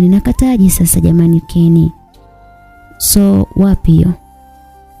 jamani, nakataje sasa jamani Kenny. So, wapi hiyo?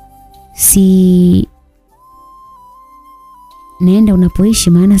 Si naenda unapoishi,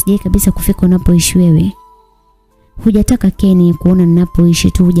 maana sijai kabisa kufika unapoishi wewe. Hujataka Kenny kuona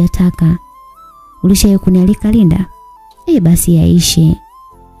ninapoishi tu, hujataka. Ulishaye kunialika Linda? Basi yaishe.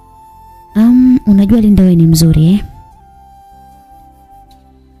 Unajua Linda wewe ni mzuri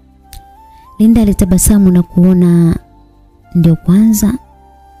Linda alitabasamu na kuona ndio kwanza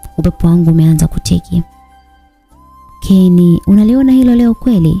upepo wangu umeanza kuteki. Kenny, unaliona hilo leo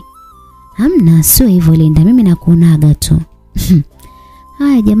kweli? Hamna, sio hivyo Linda, mimi nakuonaga tu.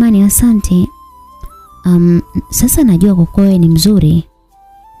 Haya jamani, asante. Sasa najua kwa wewe ni mzuri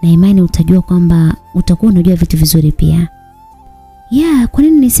na imani utajua kwamba utakuwa unajua vitu vizuri pia. Kwa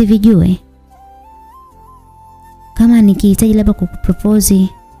nini nisivijue? Kama nikihitaji labda kukupropose.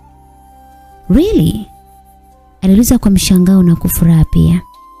 Really? Aliuliza kwa mshangao na kufuraha pia.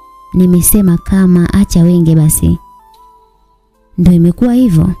 Nimesema kama, acha wenge basi. Ndio imekuwa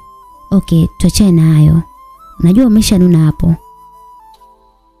hivyo. Okay, tuachane na hayo. Najua umeshanuna hapo.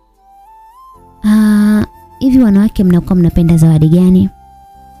 Hivi wanawake mnakuwa mnapenda zawadi gani?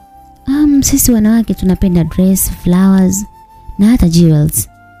 Sisi wanawake tunapenda dress, flowers na hata jewels.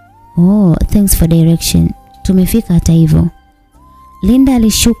 Oh, thanks for direction. Tumefika hata hivyo. Linda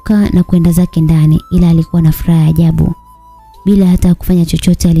alishuka na kwenda zake ndani, ila alikuwa na furaha ajabu. Bila hata kufanya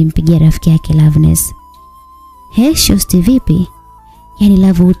chochote alimpigia rafiki yake Loveness. Hey, shosti vipi? Yani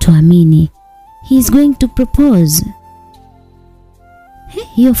Love utoamini. He is going to propose.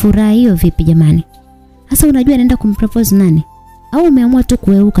 Hiyo furaha hiyo vipi jamani? Sasa unajua anaenda kumpropose nani? Au umeamua tu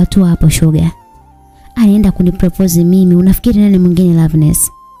kueuka tu hapo shoga? Anaenda kunipropose mimi, unafikiri nani mwingine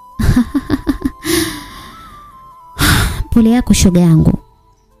Loveness? Pole yako shoga yangu.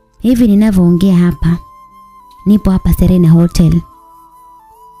 Hivi ninavyoongea hapa, nipo hapa Serena Hotel.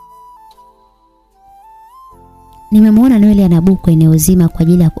 Nimemwona Noeli anabuku eneo zima kwa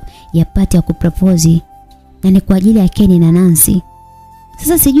ajili ya party ya kupropose, na ni kwa ajili ya Kenny na Nancy.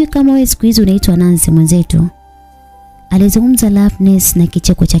 Sasa sijui kama wewe siku hizi unaitwa Nancy mwenzetu. Alizungumza Loveness na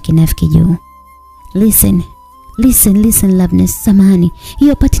kicheko cha kinafiki juu. Listen Loveness, samahani.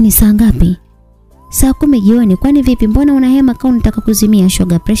 Hiyo party ni saa ngapi? Saa 10 jioni. Kwani vipi, mbona unahema kama unataka kuzimia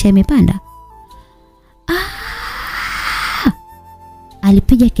shoga, pressure imepanda?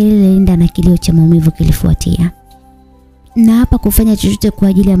 Alipiga kelele Linda na kilio cha maumivu kilifuatia. Na hapa kufanya chochote kwa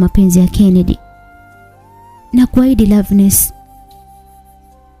ajili ya mapenzi ya Kennedy. Na kuahidi Loveness.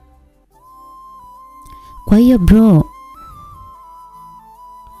 Kwa hiyo bro,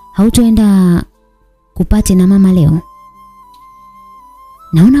 hautoenda kupati na mama leo?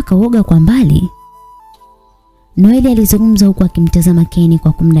 Naona kaoga kwa mbali. Noeli alizungumza huku akimtazama Kenny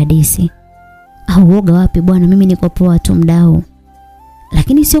kwa kumdadisi. Uoga wapi bwana, mimi niko poa tu mdao.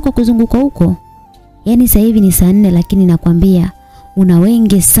 Lakini sio kwa kuzunguka huko. Yaani sasa hivi ni saa 4 lakini nakwambia una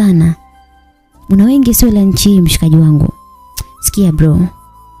wengi sana. Una wengi sio la nchi mshikaji wangu. Sikia bro,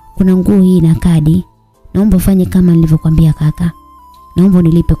 kuna nguo hii na kadi. Naomba ufanye kama nilivyokuambia kaka. Naomba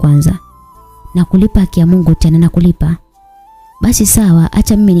nilipe kwanza. Na kulipa haki ya Mungu tena na kulipa. Basi sawa,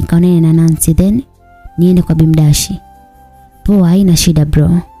 acha mimi nikaonane na Nancy then niende kwa Bimdashi. Poa, haina shida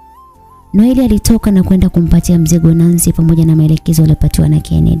bro. Noeli alitoka na kwenda kumpatia mzigo Nancy pamoja na maelekezo aliyopatiwa na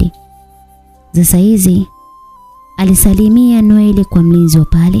Kennedy. Sasa hizi alisalimia Noeli kwa mlinzi wa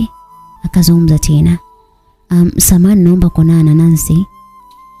pale, akazungumza tena. Samahani, naomba kuonana na Nancy.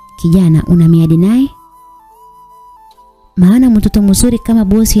 Kijana, una miadi naye? Maana mtoto mzuri kama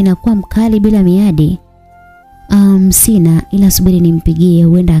bosi inakuwa mkali bila miadi. Sina, ila subiri nimpigie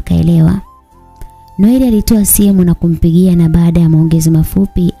huenda akaelewa. Noeli alitoa simu na kumpigia, na baada ya maongezi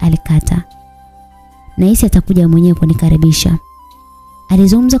mafupi alikata. Nahisi atakuja mwenyewe kunikaribisha.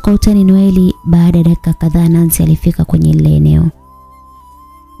 Alizungumza kwa utani Noeli. Baada ya dakika kadhaa Nancy alifika kwenye ile eneo.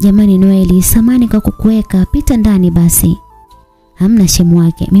 Jamani Noeli, samani kwa kukuweka, pita ndani basi. Hamna shemu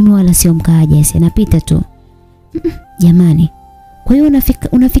wake, mimi wala sio mkaaji, napita tu. Jamani, kwa hiyo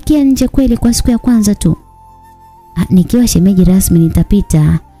unafikia nje kweli kwa siku ya kwanza tu? Nikiwa shemeji rasmi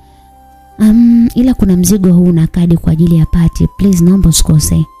nitapita. Ila kuna mzigo huu na kadi kwa ajili ya party, please naomba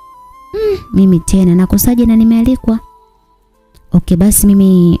usikose. Mimi tena nakosaje na nimealikwa? Okay basi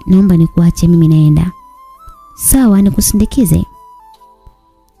mimi naomba nikuache, mimi naenda. Sawa nikusindikize?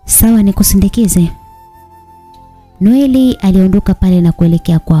 Sawa nikusindikize. Noeli aliondoka pale na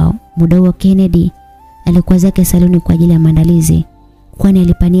kuelekea kwao. Muda huo Kennedy alikuwa zake saluni kwa ajili ya maandalizi, kwani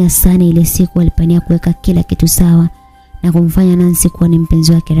alipania sana ile siku. Alipania kuweka kila kitu sawa na kumfanya Nancy kuwa ni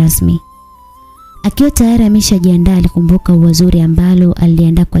mpenzi wake rasmi. Akiwa tayari ameshajiandaa, alikumbuka uwazuri ambalo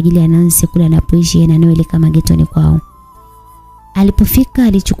aliandaa kwa ajili ya Nancy kula anapoishi na Noeli kama getoni kwao. Alipofika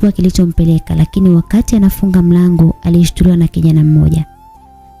alichukua kilichompeleka, lakini wakati anafunga mlango alishtuliwa na kijana mmoja.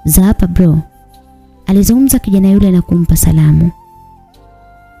 Za hapa bro, alizungumza kijana yule na kumpa salamu.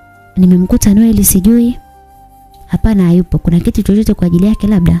 Nimemkuta Noeli sijui. Hapana hayupo, kuna kitu chochote kwa ajili yake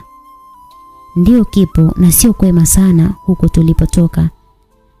labda? Ndio kipo, na sio kwema sana huko tulipotoka.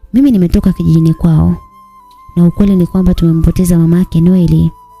 Mimi nimetoka kijijini kwao, na ukweli ni kwamba tumempoteza mamake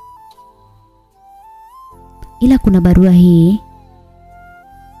Noeli. Ila kuna barua hii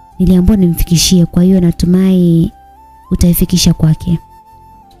niliambiwa nimfikishie, kwa hiyo natumai utaifikisha kwake.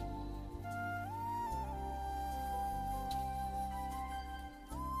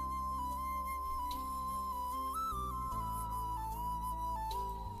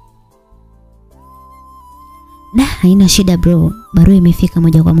 Haina shida bro, barua imefika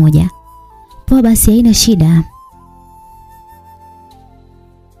moja kwa moja. Poa basi, haina shida.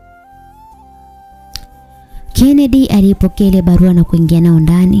 Kennedy alipokea ile barua na kuingia nao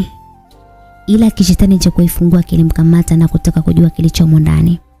ndani, ila kishetani cha kuifungua kilimkamata na kutaka kujua kilichomo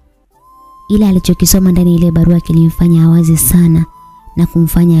ndani. Ila alichokisoma ndani ile barua kilimfanya awaze sana na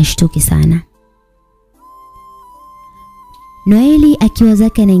kumfanya ashtuke sana. Noeli akiwa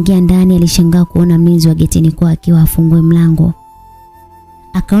zake anaingia ndani, alishangaa kuona mlinzi wa getini kwa akiwa afungue mlango.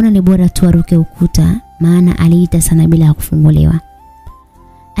 Akaona ni bora tu aruke ukuta, maana aliita sana bila kufunguliwa.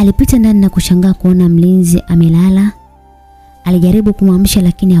 Alipita ndani na kushangaa kuona mlinzi amelala. Alijaribu kumwamsha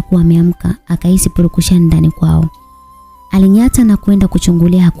lakini hakuwa ameamka, akahisi purukushani ndani kwao. Alinyata na kwenda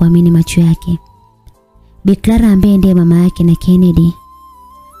kuchungulia, hakuamini macho yake. Bi Clara ambaye ndiye mama yake na Kennedy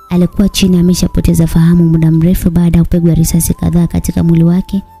alikuwa chini, ameshapoteza fahamu muda mrefu baada ya kupigwa risasi kadhaa katika mwili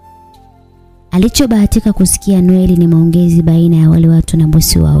wake. Alichobahatika kusikia Noeli ni maongezi baina ya wale watu na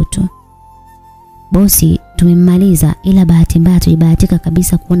bosi wao tu. Bosi, tumemmaliza, ila bahati mbaya tulibahatika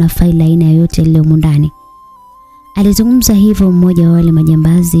kabisa kuona faili aina yoyote ile humu ndani. Alizungumza hivyo mmoja wa wale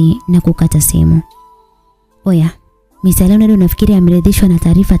majambazi na kukata simu. Oya, Mr. Leonard unafikiri ameridhishwa na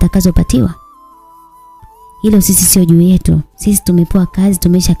taarifa atakazopatiwa? Hilo sisi sio juu yetu. Sisi tumepewa kazi,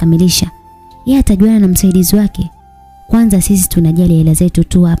 tumeshakamilisha. Yeye atajuana na msaidizi wake. Kwanza sisi tunajali hela zetu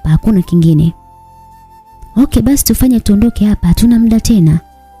tu hapa, hakuna kingine. Okay, basi tufanye tuondoke hapa, hatuna muda tena.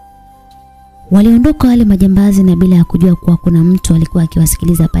 Waliondoka wale majambazi na bila ya kujua kuwa kuna mtu alikuwa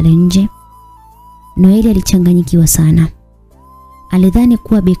akiwasikiliza pale nje. Noeli alichanganyikiwa sana. Alidhani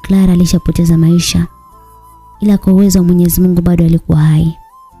kuwa Bi Clara alishapoteza maisha, ila kwa uwezo wa Mwenyezi Mungu bado alikuwa hai.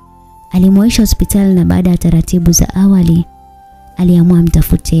 Alimwaisha hospitali na baada ya taratibu za awali aliamua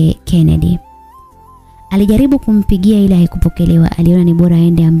mtafute Kennedy. Alijaribu kumpigia ila haikupokelewa. Aliona ni bora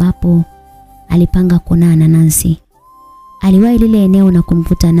aende ambapo alipanga kuonana na Nancy. Aliwahi lile eneo na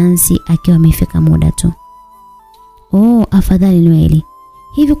kumkuta Nancy akiwa amefika muda tu. Oh, afadhali Noeli.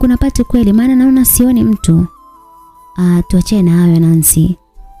 Hivi kuna pati kweli, maana naona sioni mtu. Tuachane na hayo Nancy.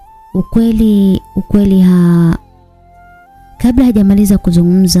 Ukweli Kabla hajamaliza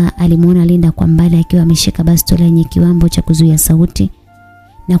kuzungumza, alimuona Linda kwa mbali akiwa ameshika bastola yenye kiwambo cha kuzuia sauti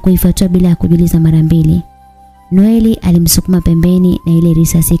na kuifuatia bila ya kujiuliza mara mbili. Noeli alimsukuma pembeni na ile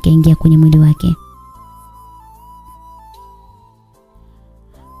risasi ikaingia kwenye mwili wake.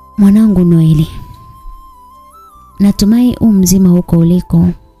 Mwanangu Noeli, natumai mzima huko uliko.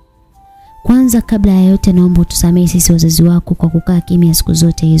 Kwanza kabla ya yote naomba utusamehe sisi wazazi wako kwa kukaa kimya siku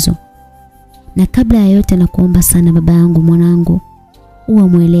zote hizo. Na kabla ya yote nakuomba sana baba yangu mwanangu, uwe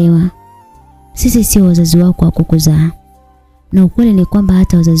muelewa. Sisi sio wazazi wako wa kukuzaa. Na ukweli ni kwamba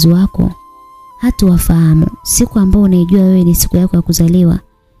hata wazazi wako hatuwafahamu. Siku ambayo unaijua wewe ni siku yako ya kuzaliwa,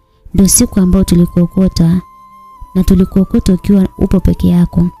 ndio siku ambayo tulikuokota, na tulikuokota ukiwa upo peke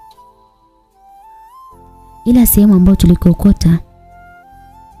yako. Ila sehemu ambayo tulikuokota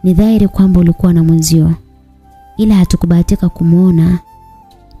ni dhahiri kwamba ulikuwa na mwenzio, ila hatukubahatika kumuona.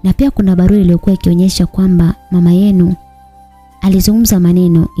 Na pia kuna barua iliyokuwa ikionyesha kwamba mama yenu alizungumza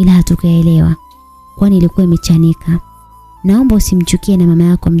maneno ila hatukuyaelewa, kwani ilikuwa imechanika. Naomba usimchukie na mama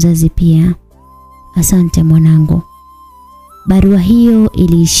yako mzazi pia. Asante mwanangu. Barua hiyo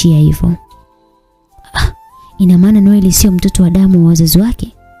iliishia hivyo. Ina maana Noeli sio mtoto wa damu wa wazazi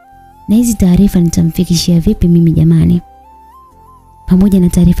wake? Na hizi taarifa nitamfikishia vipi mimi jamani? Pamoja na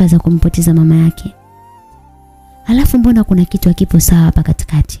taarifa za kumpoteza mama yake. Halafu mbona kuna kitu hakipo sawa hapa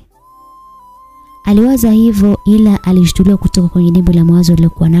katikati? Aliwaza hivyo, ila alishtuliwa kutoka kwenye dimbo la mawazo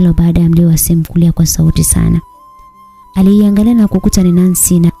alilokuwa nalo baada ya mlio wa simu kulia kwa sauti sana. Aliiangalia na kukuta ni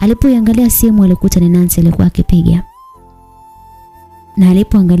Nancy, na alipoiangalia simu alikuta ni Nancy alikuwa akipiga. Na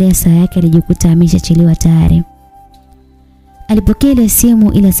alipoangalia saa yake alijikuta ameshachelewa tayari. Alipokea ile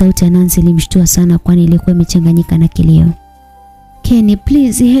simu, ila sauti ya Nancy ilimshtua sana kwani ilikuwa imechanganyika na kilio. Kenny,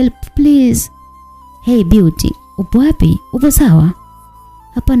 please help, please. Hey Beauty, upo wapi? Upo sawa?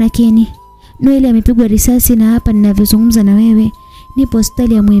 Hapana Kenny. Noeli amepigwa risasi na hapa ninavyozungumza na wewe nipo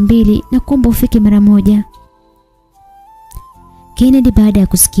hospitali ya Muhimbili na kuomba ufike mara moja. Kennedy baada ya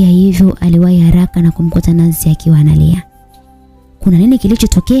kusikia hivyo aliwahi haraka na kumkuta Nancy akiwa analia. Kuna nini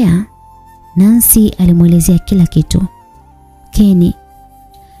kilichotokea? Nancy alimuelezea kila kitu. Kenny,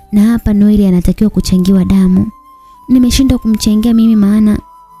 na hapa Noeli anatakiwa kuchangiwa damu. Nimeshindwa kumchangia mimi maana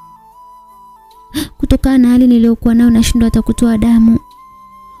kutokana na hali niliyokuwa nayo nashindwa hata kutoa damu.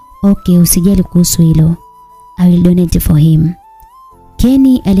 Okay, usijali kuhusu hilo. I will donate for him.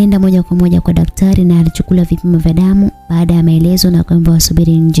 Kenny alienda moja kwa moja kwa daktari na alichukua vipimo vya damu baada ya maelezo na kuomba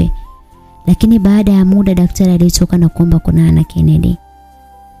wasubiri nje. Lakini baada ya muda daktari alitoka na kuomba kuonana na Kennedy.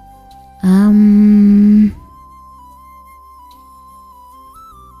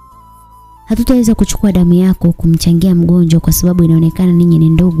 Hatutaweza kuchukua damu yako kumchangia mgonjwa kwa sababu inaonekana ninyi ni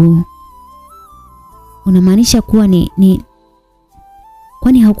ndugu. Unamaanisha kuwa ni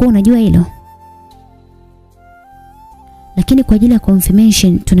kwani haukuwa unajua hilo? Lakini kwa ajili ya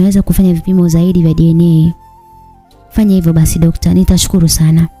confirmation tunaweza kufanya vipimo zaidi vya DNA. Fanya hivyo basi daktari, nitashukuru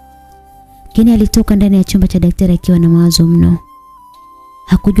sana. Kenny alitoka ndani ya chumba cha daktari akiwa na mawazo mno.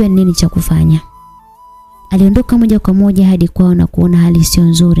 Hakujua nini cha kufanya. Aliondoka moja kwa moja hadi kwao na kuona hali sio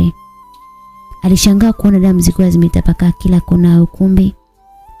nzuri. Alishangaa kuona damu zikiwa zimetapakaa kila kona ya ukumbi.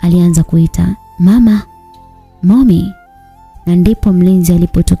 Alianza kuita, "Mama, Mommy." Na ndipo mlinzi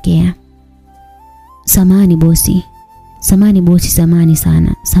alipotokea. Samahani bosi. Samahani bosi, samahani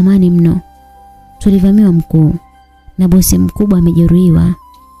sana. Samahani mno. Tulivamiwa mkuu na bosi mkubwa amejeruhiwa.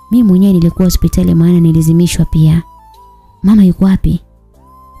 Mimi mwenyewe nilikuwa hospitali maana nilizimishwa pia. Mama yuko wapi?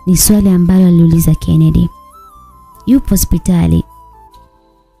 Ni swali ambalo aliuliza Kennedy. Yupo hospitali.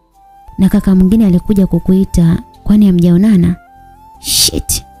 Na kaka mwingine alikuja kukuita, kwani hamjaonana?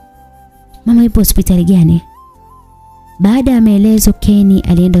 Shit. Mama yupo hospitali gani? Baada ya maelezo, Kenny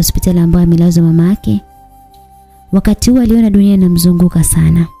alienda hospitali ambayo amelazwa mama yake. Wakati huo aliona dunia inamzunguka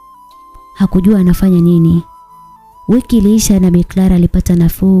sana. Hakujua anafanya nini. Wiki iliisha na Bi Clara alipata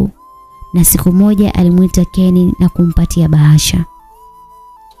nafuu, na siku moja alimuita Kenny na kumpatia bahasha.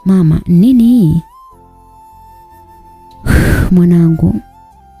 Mama, nini hii? Mwanangu,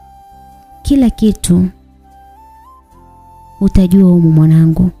 kila kitu utajua humu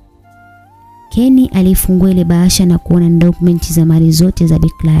mwanangu. Kenny alifungua ile bahasha na kuona dokumenti za mali zote za Bi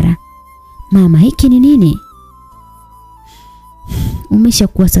Clara. Mama, hiki ni nini?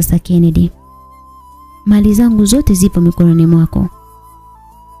 Umeshakuwa sasa Kennedy. Mali zangu zote zipo mikononi mwako.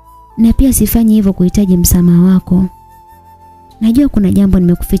 Na pia sifanyi hivyo kuhitaji msamaha wako. Najua kuna jambo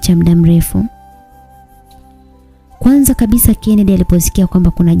nimekuficha muda mrefu. Kwanza kabisa Kennedy aliposikia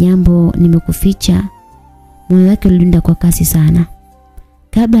kwamba kuna jambo nimekuficha, moyo wake ulidunda kwa kasi sana.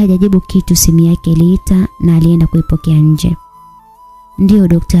 Kabla hajajibu kitu, simu yake iliita na alienda kuipokea nje. Ndio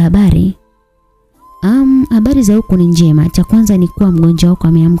Dr. habari? Habari za huku ni njema. Cha kwanza ni kuwa mgonjwa wako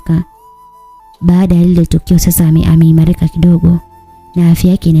ameamka. Baada ya lile tukio sasa ameimarika kidogo na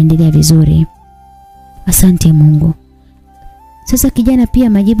afya yake inaendelea vizuri. Asante Mungu. Sasa kijana, pia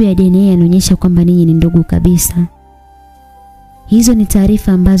majibu ya DNA yanaonyesha kwamba ninyi ni ndugu kabisa. Hizo ni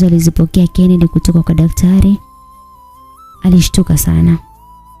taarifa ambazo alizipokea Kennedy kutoka kwa daktari. Alishtuka sana.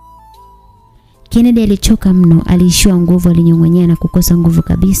 Kennedy alichoka mno, aliishiwa nguvu, alinyong'onyea na kukosa nguvu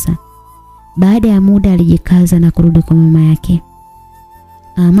kabisa. Baada ya muda alijikaza na kurudi kwa mama yake.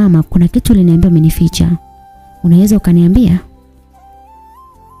 Mama, kuna kitu uliniambia umenificha. Unaweza ukaniambia?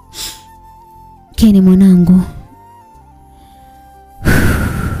 Kenny mwanangu,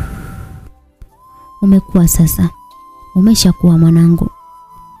 umekuwa sasa. Umeshakuwa mwanangu.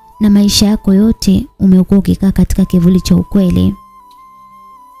 Na maisha yako yote umekuwa ukikaa katika kivuli cha ukweli.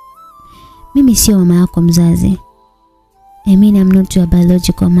 Mimi sio mama yako mzazi. I mean I'm not your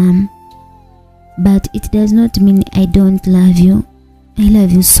biological mom. But it does not mean I don't love you. I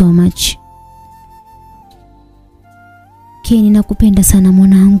love you so much. Kenny, nakupenda sana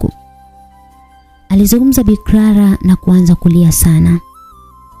mwanangu. Alizungumza Bi Clara na kuanza kulia sana.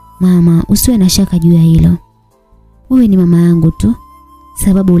 Mama, usiwe na shaka juu ya hilo. Wewe ni mama yangu tu,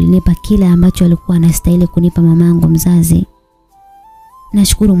 sababu ulinipa kila ambacho alikuwa anastahili kunipa mama yangu mzazi.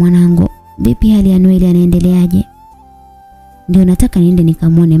 Nashukuru mwanangu. Vipi hali ya Noeli, anaendeleaje? Ndio nataka niende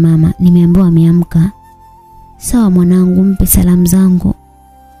nikamwone mama, nimeambiwa ameamka. Sawa mwanangu, mpe salamu zangu.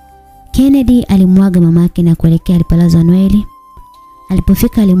 Kennedy alimwaga mamake na kuelekea alipolazwa Noeli.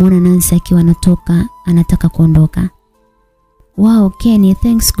 Alipofika alimuona Nancy akiwa anataka kuondoka. Wow Kenny,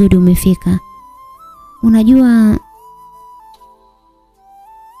 thanks God umefika. Unajua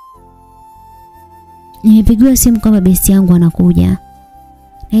nimepigiwa simu kwamba besti yangu anakuja.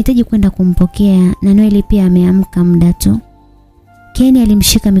 Nahitaji kwenda kumpokea na Noeli pia ameamka muda tu. Kenny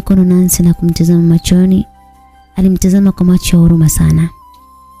alimshika mikono Nancy na kumtazama machoni. Alimtazama kwa macho ya huruma sana.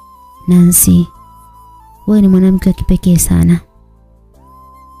 Nancy, wewe ni mwanamke wa kipekee sana.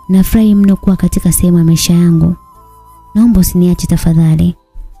 Nafurahi mno kuwa katika sehemu ya maisha yangu. Naomba usiniache tafadhali.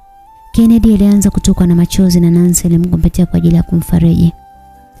 Kennedy alianza kutokwa na machozi na Nancy alimkumbatia kwa ajili ya kumfariji.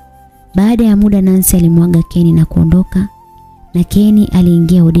 Baada ya muda Nancy alimwaga Kenny na kuondoka, na Kenny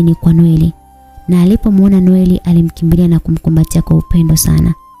aliingia udini kwa Noeli. Na alipomuona Noeli alimkimbilia na kumkumbatia kwa upendo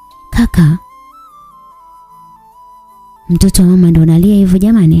sana. Kaka, mtoto wa mama ndo analia hivyo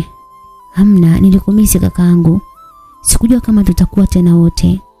jamani? Hamna, nilikumisi kakaangu. Sikujua kama tutakuwa tena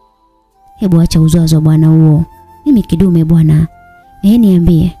wote. Hebu acha uzoazo bwana huo. Mimi kidume bwana.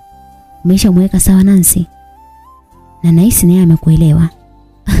 Niambie, umeshamweka sawa Nancy? Na nahisi naye amekuelewa.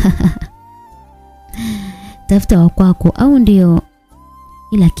 Tafuta wa kwako au ndio?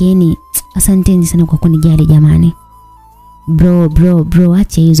 Ila Kenny, asanteni sana kwa kunijali jamani. Bro,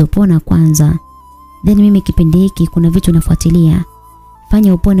 acha hizo, pona kwanza. Then mimi kipindi hiki kuna vitu nafuatilia.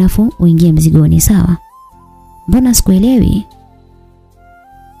 Fanya upone afu uingie mzigoni, sawa? Mbona sikuelewi?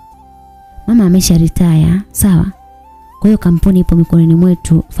 Mama amesha retire, sawa? Kwa hiyo kampuni ipo mikononi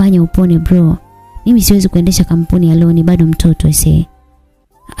mwetu, fanya upone bro. Mimi siwezi kuendesha kampuni alone, bado mtoto ese.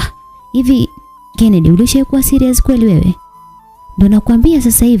 Hivi Kennedy, ulishakuwa serious kweli wewe? Ndio nakwambia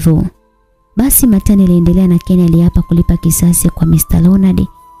sasa hivyo. Basi Matani aliendelea na Kenny aliapa kulipa kisasi kwa Mr. Leonard,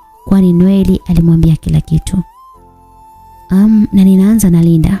 kwani Noeli alimwambia kila kitu. Na ninaanza na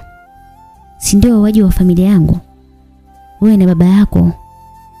Linda. Si ndio waji wa familia yangu? Wewe na baba yako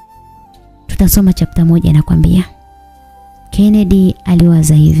tutasoma chapter 1 nakwambia. Kennedy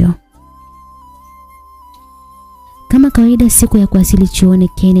aliwaza hivyo. Kama kawaida siku ya kuwasili chuoni,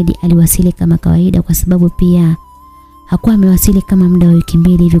 Kennedy aliwasili kama kawaida kwa sababu pia hakuwa amewasili kama muda wa wiki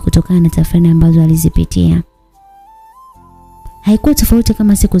mbili hivi kutokana na tafrani ambazo alizipitia. Haikuwa tofauti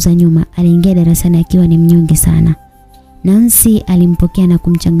kama siku za nyuma. Aliingia darasani akiwa ni mnyonge sana. Nancy alimpokea na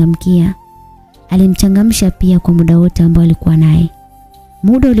kumchangamkia. Alimchangamsha pia kwa muda wote ambao alikuwa naye.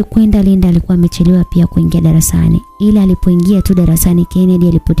 Muda ulikwenda, Linda alikuwa amechelewa pia kuingia darasani. Ila alipoingia tu darasani, Kennedy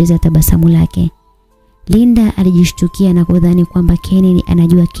alipoteza tabasamu lake. Linda alijishtukia na kudhani kwamba Kennedy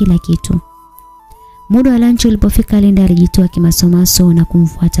anajua kila kitu. Muda wa lunch ulipofika, Linda alijitoa kimasomaso na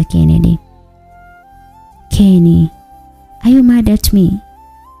kumfuata Kennedy. "Kenny, are you mad at me?"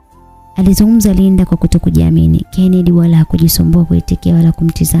 alizungumza Linda kwa kutokujiamini. Kennedy wala hakujisumbua kuitikia wala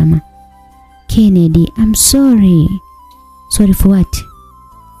kumtizama. "Kennedy, I'm sorry." "Sorry for what?"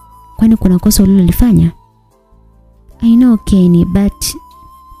 "Kwani kuna kosa ulilofanya?" "I know Kenny,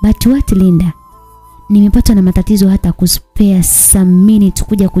 but what Linda? Nimepata na matatizo hata kuspare some minute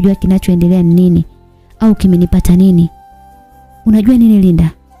kuja kujua kinachoendelea ni nini au kimenipata nini." "Unajua nini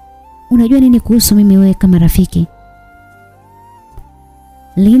Linda? Unajua nini kuhusu mimi wewe kama rafiki?"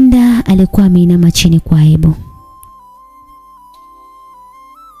 Linda alikuwa ameinama chini kwa aibu.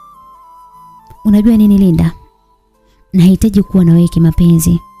 "Unajua nini Linda? Nahitaji kuwa na wewe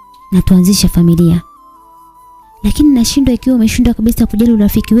kimapenzi na tuanzishe familia. Lakini nashindwa ikiwa umeshindwa kabisa kujali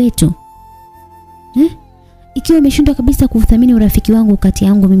urafiki wetu. Ikiwa umeshindwa kabisa kuthamini urafiki wangu kati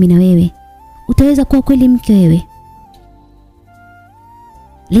yangu mimi na wewe, utaweza kuwa kweli mke wewe?"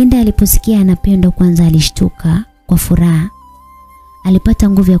 Linda aliposikia anapendwa kwanza alishtuka kwa furaha. Alipata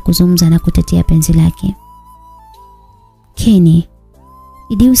nguvu ya kuzungumza na kutetea penzi lake. "Kenny,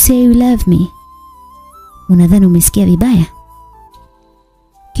 did you say you love me?" "Unadhani umesikia vibaya?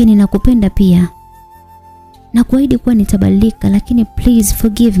 Kenny, nakupenda pia. Na kuahidi kuwa nitabadilika, lakini please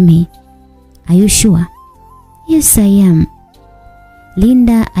forgive me." "Are you sure?" "Yes, I am."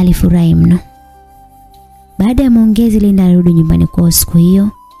 Linda alifurahi mno. Baada ya maongezi, Linda alirudi nyumbani kwao siku hiyo.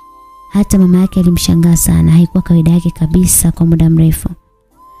 Hata mama yake alimshangaa sana. Haikuwa kawaida yake kabisa kwa muda mrefu.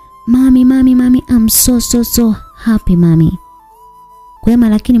 Mami, I'm so happy mami." "Kwema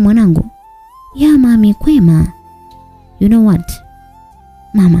lakini mwanangu?" "Yeah mami, kwema." "You know what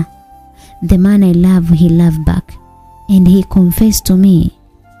mama? The man I love, he loved back and he confessed to me."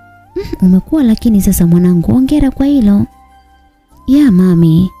 "Umekuwa lakini sasa mwanangu, hongera kwa hilo." "Yeah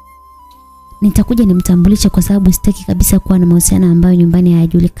mami. Nitakuja nimtambulishe kwa sababu sitaki kabisa kuwa na mahusiano ambayo nyumbani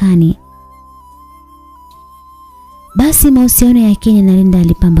hayajulikani." Basi mahusiano ya Kenny na Linda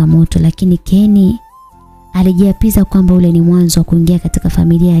yalipamba moto, lakini Kenny alijiapiza kwamba ule ni mwanzo wa kuingia katika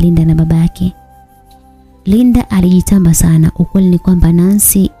familia ya Linda na baba yake. Linda alijitamba sana. Ukweli ni kwamba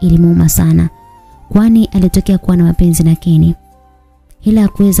Nancy ilimuuma sana, kwani alitokea kuwa na mapenzi na Kenny. Ila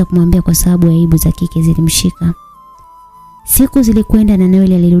hakuweza kumwambia kwa sababu aibu za kike zilimshika. Siku zilikwenda na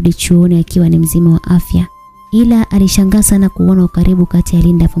Noel alirudi chuoni akiwa ni mzima wa afya, ila alishangaa sana kuona ukaribu kati ya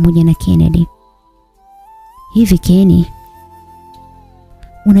Linda pamoja na Kennedy. "Hivi Kenny,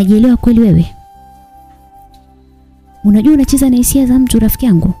 unajielewa kweli wewe? Unajua unacheza na hisia za mtu rafiki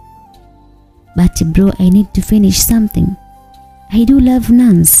yangu?" "But bro, I need to finish something. I do love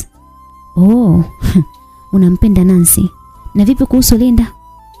Nancy." "Oh, unampenda Nancy. Na vipi kuhusu Linda?"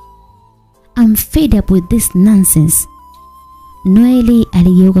 "I'm fed up with this nonsense." Noeli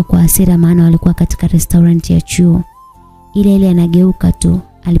aligeuka kwa hasira, maana walikuwa katika restaurant ya chuo. Ile anageuka tu,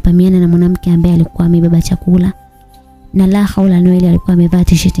 alipamiana na mwanamke ambaye alikuwa amebeba chakula. Na la haula, Noeli alikuwa amevaa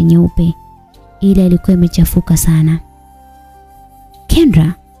t-shirt nyeupe. Ile ilikuwa imechafuka sana.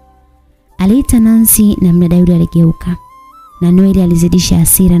 "Kendra," aliita Nancy na mdada yule aligeuka. Na Noeli alizidisha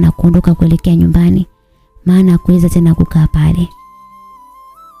hasira na kuondoka kuelekea nyumbani, maana hakuweza tena kukaa pale.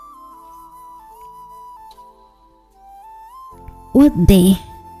 "What the?"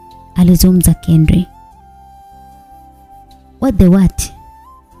 alizungumza Kendra. "What the what?"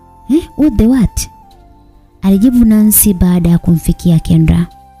 "What the what?" alijibu Nancy baada ya kumfikia Kendra.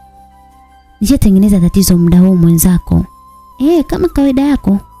 "Nishatengeneza tatizo muda huu mwenzako." Kama kawaida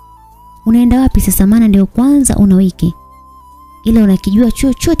yako." "Unaenda wapi sasa, maana ndio kwanza una wiki? Ila unakijua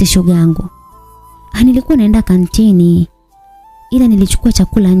chochote shoga yangu?" "Nilikuwa naenda kantini, ila nilichukua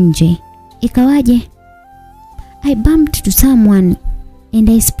chakula nje." "Ikawaje?" "I bumped to someone and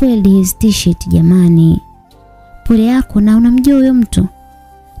I spoiled his t-shirt." "Jamani, pole yako. Na unamjua huyo mtu?"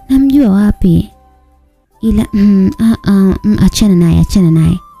 "Namjua wapi? Ila achana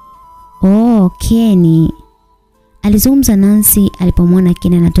naye." "Oh, Kenny," alizungumza Nancy alipomwona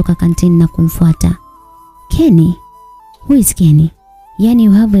Kenny anatoka kantini na kumfuata. "Kenny? Who is Kenny? Yani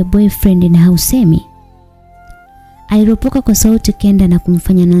you have a boyfriend na hausemi?" Aliropoka kwa sauti Kenda na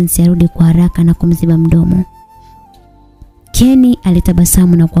kumfanya Nancy arudi kwa haraka na kumziba mdomo. Kenny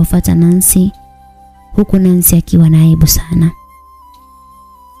alitabasamu na kuwafuata Nancy, huku Nancy akiwa na aibu sana.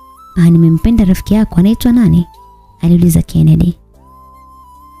 Nimempenda rafiki yako, anaitwa nani?" aliuliza Kennedy.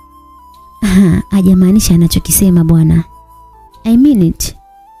 Hajamaanisha anachokisema bwana. "I mean it.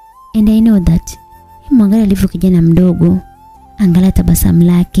 And I know that." Mwangalia alivyo kijana mdogo, angalia tabasamu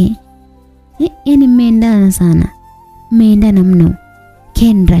lake. Yaani mmeendana sana. Mmeendana mno.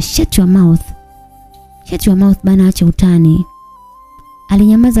 "Kendra, shut your mouth. Shut your mouth bana, acha utani."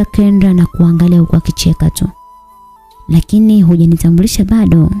 Alinyamaza Kendra na kuangalia huku akicheka tu. "Lakini hujanitambulisha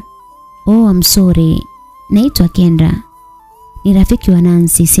bado." "Oh, I'm sorry. Naitwa Kendra. Ni rafiki wa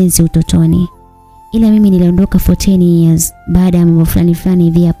Nancy since utotoni. Ila mimi niliondoka for 10 years baada ya mambo fulani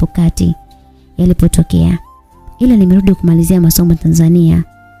hivi hapo kati yalipotokea. Ila nimerudi kumalizia masomo Tanzania.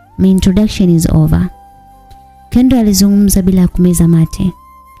 My introduction is over." Kendra alizungumza bila kumeza mate.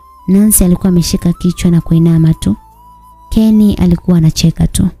 Nancy alikuwa ameshika kichwa na kuinama tu. Kenny alikuwa anacheka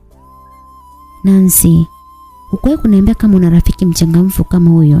tu. "Nancy, ukwae kuniambia kama una rafiki mchangamfu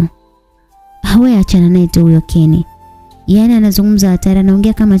kama huyo?" "Wewe achana naye tu huyo Kenny. Yaani anazungumza hatari,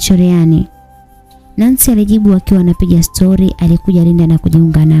 anaongea kama choreani." Nancy alijibu akiwa anapiga story. Alikuja Linda na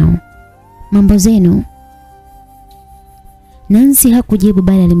kujiunga nao. "Mambo zenu?" Nancy hakujibu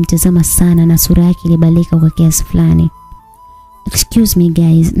bali alimtazama sana na sura yake ilibadilika kwa kiasi fulani. "Excuse me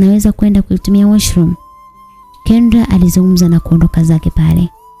guys, naweza kwenda kutumia washroom?" Kendra alizungumza na kuondoka zake pale.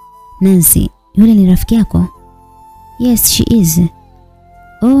 "Nancy, yule ni rafiki yako?" "Yes, she is."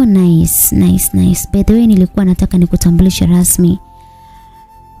 "Oh, nice. By the way, nilikuwa nataka nikutambulishe rasmi.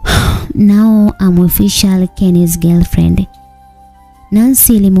 Now I'm official Kenny's girlfriend."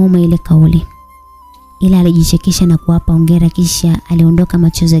 Nancy ilimuuma ile kauli. Ila alijichekesha na kuwapa hongera kisha aliondoka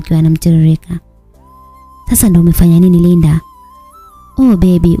machozi akiwa anamtiririka. "Sasa ndo umefanya nini Linda?" "Oh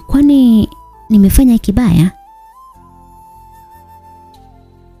baby, kwani nimefanya kibaya?"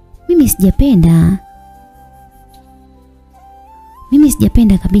 Mimi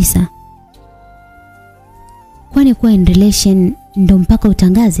sijapenda kabisa." "Kwani kuwa in relation ndo mpaka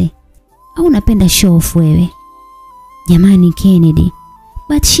utangaze? Au unapenda show off wewe?" "Jamani Kennedy,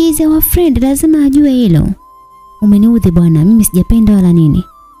 but she is our friend, lazima ajue hilo." "Umeniudhi bwana, mimi sijapenda wala nini."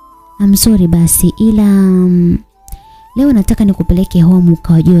 "I'm sorry basi, ila leo nataka nikupeleke home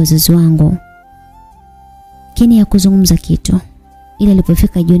ukawajue wazazi wangu." Kenny hakuzungumza kitu. Ila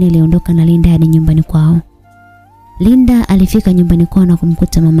alipofika jioni aliondoka na Linda hadi nyumbani kwao. Linda alifika nyumbani kwao na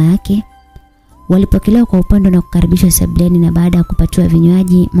kumkuta mama yake. Walipokelewa kwa upendo na kukaribishwa sebuleni, na baada ya kupatiwa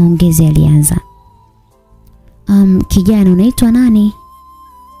vinywaji maongezi yalianza. Kijana, unaitwa nani?"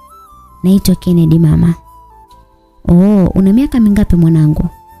 "Naitwa Kennedy mama." "Oh, una miaka mingapi mwanangu?"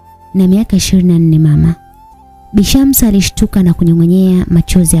 "Na miaka 24 mama." Bishamsa alishtuka na kunyong'onyea,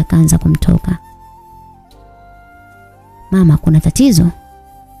 machozi yakaanza kumtoka. "Mama, kuna tatizo?"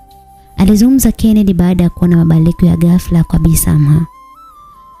 alizungumza Kennedy baada ya kuona mabadiliko ya ghafla kwa Bisama.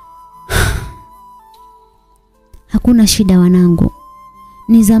 "Hakuna shida wanangu.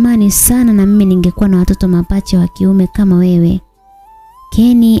 Ni zamani sana na mimi ningekuwa na watoto mapacha wa kiume kama wewe."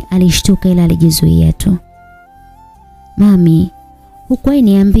 Kenny alishtuka ila alijizuia tu. "Mami, hukuwahi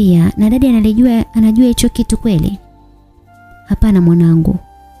niambia na dadi anajua hicho kitu kweli?" "Hapana mwanangu.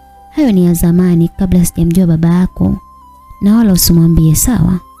 Hayo ni ya zamani kabla sijamjua baba yako. Na wala usimwambie,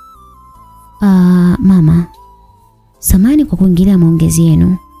 sawa?" Mama, samahani kwa kuingilia maongezi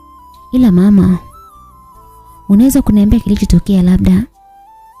yenu. Ila mama, unaweza kuniambia kilichotokea labda?"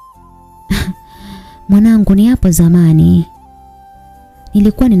 "Mwanangu, ni hapo zamani.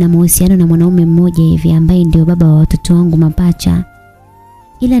 Nilikuwa nina mahusiano na mwanaume mmoja hivi ambaye ndio baba wa watoto wangu mapacha.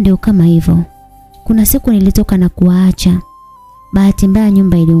 Ila ndio kama hivyo. Kuna siku nilitoka na kuwaacha. Bahati mbaya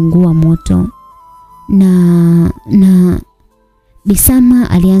nyumba iliungua moto. Na Bisama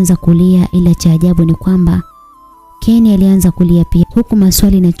alianza kulia, ila cha ajabu ni kwamba Kenny alianza kulia pia, huku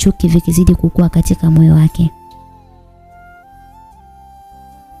maswali na chuki vikizidi kukua katika moyo wake.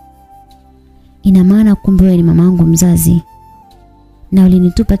 "Ina maana kumbe wewe ni mamangu mzazi na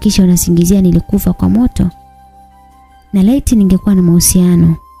ulinitupa kisha unasingizia nilikufa kwa moto? Na laiti ningekuwa na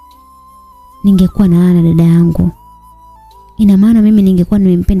mahusiano, ningekuwa na dada yangu. Ina maana mimi ningekuwa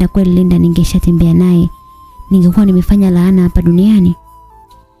nimempenda kweli Linda, ningeshatembea naye, ningekuwa nimefanya laana hapa duniani.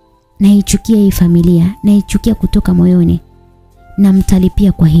 Naichukia hii familia, naichukia kutoka moyoni, na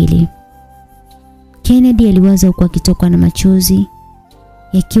mtalipia kwa hili." Kennedy aliwaza huku akitokwa na machozi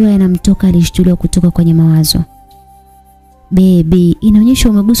yakiwa yanamtoka. Alishtuliwa kutoka kwenye mawazo. "Baby, inaonyesha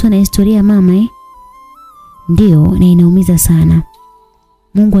umeguswa na historia ya mama eh?" "Ndio, na inaumiza sana.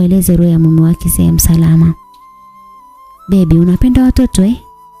 Mungu aeleze roho ya mume wake sehemu salama." Baby, unapenda watoto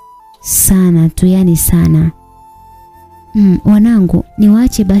Sana tu, yani sana. Wanangu,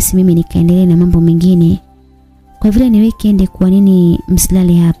 niwaache basi mimi nikaendelee na mambo mengine. Kwa vile ni weekend, kwa nini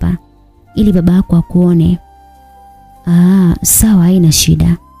msilale hapa ili baba yako akuone? Sawa, haina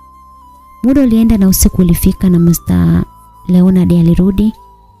shida. Muda ulienda na usiku ulifika na Mr. Leonard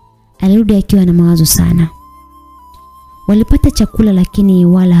alirudi akiwa na mawazo sana. Walipata chakula lakini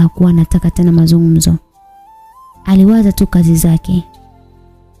wala hakuwa anataka tena mazungumzo. Aliwaza tu kazi zake.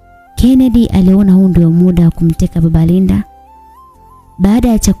 Kennedy aliona huu ndio muda wa kumteka baba Linda. Baada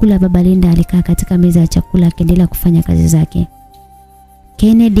ya chakula, baba Linda alikaa katika meza ya chakula akiendelea kufanya kazi zake.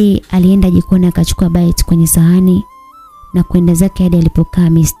 Kennedy alienda jikoni akachukua bite kwenye sahani na kwenda zake hadi alipokaa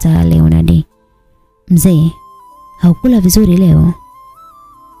Mr. Leonard. Mzee, haukula vizuri leo?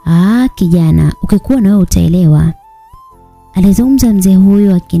 Kijana, ukikuwa na wewe utaelewa. Alizungumza mzee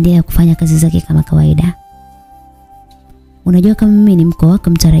huyo akiendelea kufanya kazi zake kama kawaida. Unajua kama mimi ni mko wako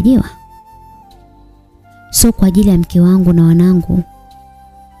mtarajiwa? So kwa ajili ya mke wangu na wanangu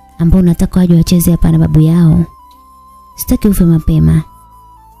ambao nataka waje wacheze hapa na babu yao, sitaki ufe mapema.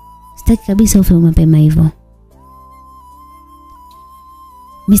 Sitaki kabisa ufe mapema hivyo.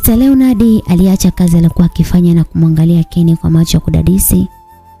 Mr. Leonard aliacha kazi aliyokuwa akifanya na kumwangalia Kenny kwa macho ya kudadisi,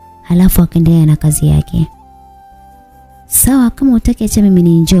 halafu akaendelea na kazi yake. Sawa, kama utaki acha mimi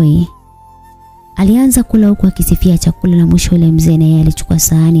ni enjoy. Alianza kula huku akisifia chakula na mwisho yule mzee naye alichukua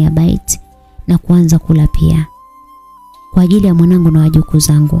sahani ya bite na kuanza kula pia. Kwa ajili ya mwanangu na wajukuu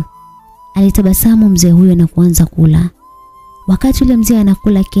zangu. Alitabasamu mzee huyo na kuanza kula. Wakati yule mzee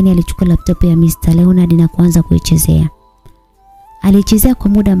anakula, Kenny alichukua laptop ya Mr. Leonard na kuanza kuichezea. Alichezea kwa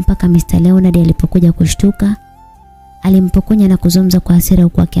muda mpaka Mr. Leonard alipokuja kushtuka. Alimpokonya na kuzungumza kwa hasira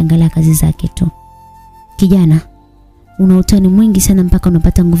huku akiangalia kazi zake tu. Kijana, una utani mwingi sana mpaka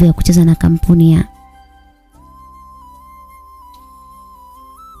unapata nguvu ya kucheza na kampuni ya.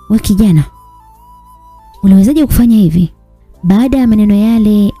 Wewe kijana, unawezaje kufanya hivi? Baada ya maneno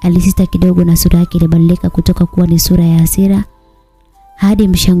yale alisita kidogo na sura yake ilibadilika kutoka kuwa ni sura ya hasira hadi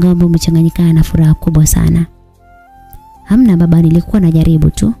mshangao ambao umechanganyikana na furaha kubwa sana. Hamna baba, nilikuwa najaribu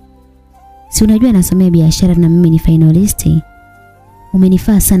tu. Si unajua nasomea biashara na mimi ni finalist.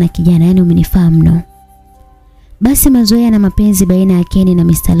 Umenifaa sana kijana, yani umenifaa mno. Basi mazoea na mapenzi baina ya Kenny na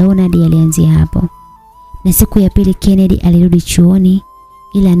Mr. Leonard yalianzia hapo. Na siku ya pili Kennedy alirudi chuoni,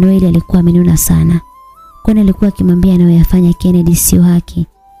 ila Noel alikuwa amenuna sana. Kwani alikuwa akimwambia anayoyafanya Kennedy sio haki.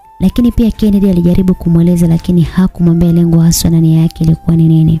 Lakini pia Kennedy alijaribu kumweleza lakini hakumwambia lengo hasa na nia yake ilikuwa ni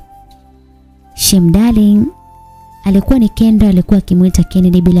nini. Shem darling, alikuwa ni Kendra alikuwa akimuita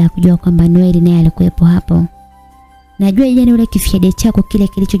Kennedy bila kujua kwamba Noel naye alikuwepo hapo. Najua jana ule kifiade chako kile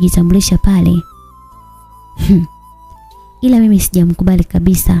kilichojitambulisha pale. Ila mimi sijamkubali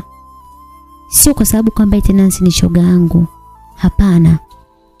kabisa. Sio kwa sababu kwamba eti Nancy ni shoga yangu. Hapana.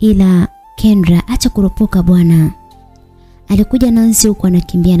 Ila Kendra, acha kuropoka bwana. Alikuja Nancy huko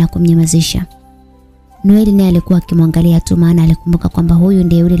anakimbia na kumnyamazisha. Noel naye alikuwa akimwangalia tu, maana alikumbuka kwamba huyu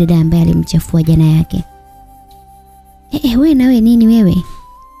ndiye yule dada ambaye alimchafua jana yake. Wewe nawe nini wewe?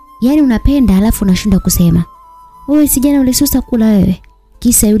 Yaani unapenda alafu unashinda kusema. Wewe si jana ulisusa kula wewe?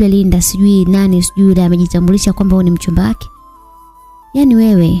 Kisa yule Linda sijui nani sijui yule amejitambulisha kwamba wewe ni mchumba wake. Yaani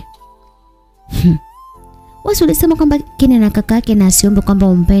wewe. Wewe ulisema kwamba Kenny na kaka yake na asiombe kwamba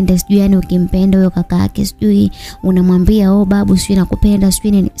umpende sijui, yani ukimpenda huyo kaka yake sijui unamwambia babu sijui nakupenda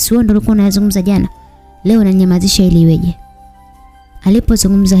sijui nini. Sio ndio ulikuwa unazungumza jana? Leo unanyamazisha ili iweje?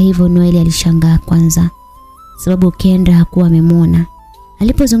 Alipozungumza hivyo Noel alishangaa kwanza, sababu Kendra hakuwa amemwona.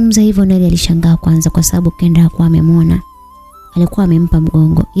 Alipozungumza hivyo Noel alishangaa kwanza kwa sababu Kendra hakuwa amemwona. Alikuwa amempa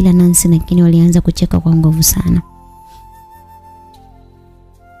mgongo, ila Nancy na Kenny walianza kucheka kwa nguvu sana.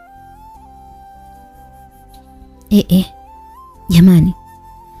 Jamani,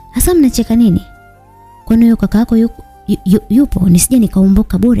 hasa mnacheka nini? Kwani huyo kaka yako yupo nisije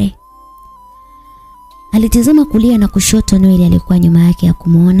nikaumbuka bure? Alitazama kulia na kushoto. Noel alikuwa nyuma yake ya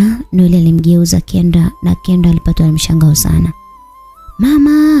kumuona. Noel alimgeuza Kendra na Kendra alipatwa na mshangao sana.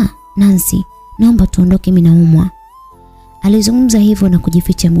 Mama, Nancy, naomba tuondoke, mimi naumwa. Alizungumza hivyo na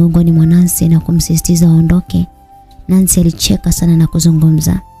kujificha mgongoni mwa Nancy na kumsisitiza aondoke. Nancy alicheka sana na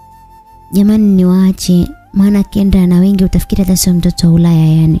kuzungumza. Jamani niwaache, maana Kendra na wengi utafikiri hata sio mtoto wa Ulaya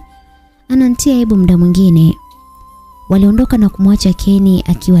yani. Anantia aibu muda mwingine. Waliondoka na kumwacha Kenny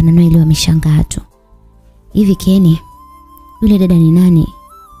akiwa na Noel wameshangaa tu. Hivi Kenny, yule dada ni nani?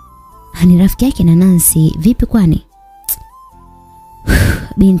 Ni rafiki yake na Nancy, vipi kwani?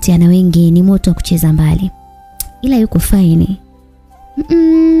 Binti ana wengi, ni moto wa kucheza mbali. Ila yuko fine.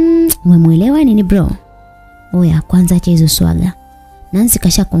 Umemuelewa nini bro? Oya, kwanza acha hizo swaga. Nancy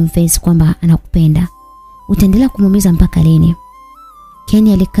kasha confess kwamba anakupenda. Utaendelea kumuumiza mpaka lini?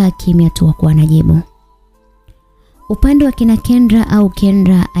 Kenny alikaa kimya tu hakuwa anajibu. Upande wa kina Kendra au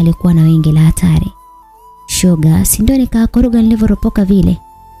Kendra alikuwa na wengi la hatari. Shoga, si ndio nikakoroga nilivyoropoka vile?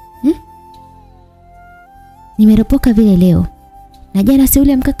 Nimeropoka vile leo. Na jana si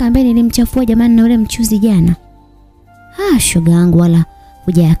ule mkaka ambaye nilimchafua jamani na ule mchuzi jana. Shoga yangu wala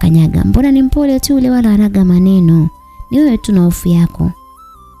hujayakanyaga. Mbona ni mpole tu ule wala anaga maneno. Ni wewe tu na hofu yako.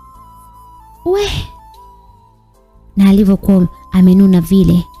 Na alivyokuwa amenuna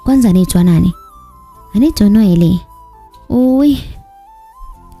vile. Kwanza anaitwa nani? Anaitwa Noeli.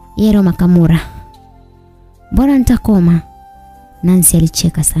 Yero Makamura. Mbona nitakoma? Nancy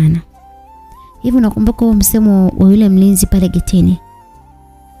alicheka sana. Hivi unakumbuka huo msemo wa yule mlinzi pale getini?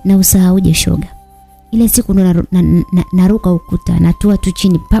 Na usahauje shoga. Ile siku ndo naruka ukuta, natua tu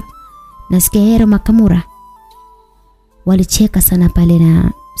chini pap. Nasikia Yero Makamura. Walicheka sana pale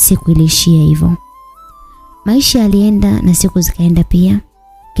na siku iliishia hivyo. Maisha yalienda na siku zikaenda pia.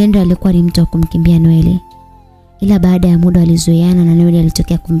 Kendra alikuwa ni mtu wa kumkimbia Noeli. Ila baada ya muda walizoeana na Noeli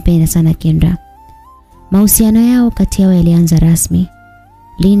alitokea kumpenda sana Kendra. Mahusiano yao kati yao yalianza rasmi.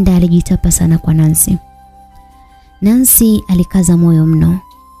 Linda alijitapa sana kwa Nancy. Nancy alikaza moyo mno.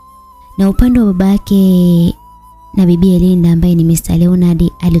 Na upande wa babake na bibi Linda ambaye ni Mr.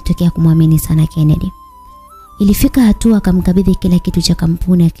 Leonard alitokea kumwamini sana Kennedy. Ilifika hatua akamkabidhi kila kitu cha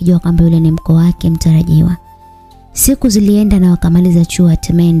kampuni akijua kwamba yule ni mko wake mtarajiwa. Siku zilienda na wakamaliza chuo,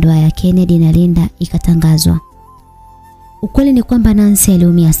 hatimaye ndoa ya Kennedy na Linda ikatangazwa. Ukweli ni kwamba Nancy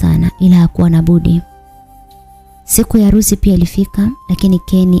aliumia sana ila hakuwa na budi. Siku ya harusi pia ilifika, lakini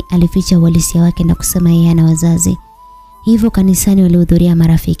Kenny alificha uhalisia wake na kusema yeye hana wazazi. Hivyo kanisani walihudhuria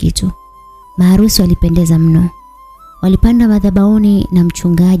marafiki tu. Maharusi walipendeza mno. Walipanda madhabahuni na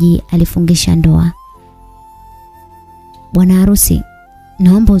mchungaji alifungisha ndoa. Bwana harusi,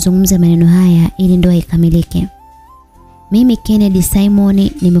 naomba uzungumze maneno haya ili ndoa ikamilike. Mimi Kennedy Simon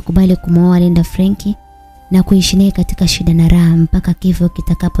nimekubali kumwoa Linda Frankie na kuishi naye katika shida na raha mpaka kifo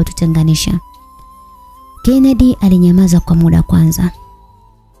kitakapotutenganisha. Kennedy alinyamaza kwa muda kwanza.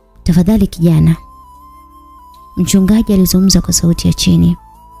 Tafadhali kijana. Mchungaji alizungumza kwa sauti ya chini.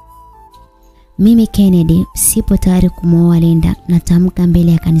 Mimi Kennedy sipo tayari kumwoa Linda, natamka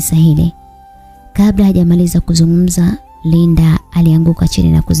mbele ya kanisa hili. Kabla hajamaliza kuzungumza, Linda alianguka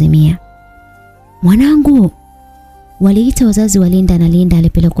chini na kuzimia. Mwanangu! Waliita wazazi wa Linda na Linda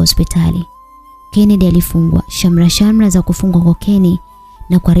alipelekwa hospitali. Kennedy alifungwa. Shamra za kufungwa kwa Kenny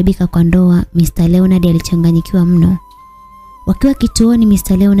na kuharibika kwa ndoa, Mr. Leonard alichanganyikiwa mno. Wakiwa kituoni,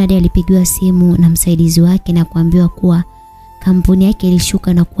 Mr. Leonard alipigiwa simu na msaidizi wake na kuambiwa kuwa kampuni yake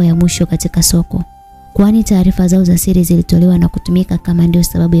ilishuka na kuwa ya mwisho katika soko. Kwani taarifa zao za siri zilitolewa na kutumika kama ndio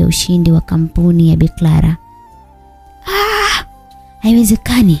sababu ya ushindi wa kampuni ya Biklara.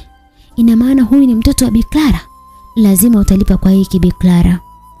 Haiwezekani. Ina maana huyu ni mtoto wa Biklara. Lazima utalipa kwa hiki Biklara.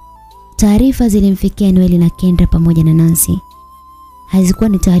 Taarifa zilimfikia Noeli na Kendra pamoja na Nancy. Hazikuwa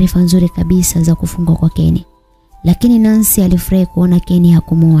ni taarifa nzuri kabisa za kufungwa kwa Kenny. Lakini Nancy alifurahi kuona Kenny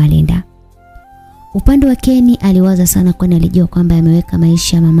hakumuoa Linda. Upande wa Kenny aliwaza sana kwani alijua kwamba ameweka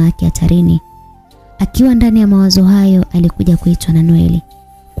maisha ya mamake hatarini. Akiwa ndani ya mawazo hayo alikuja kuitwa na Noeli.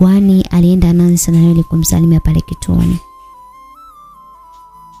 Kwani alienda Nancy na Noeli kumsalimia pale kituoni.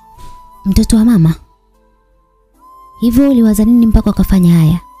 Mtoto wa mama, hivyo uliwaza nini mpaka ukafanya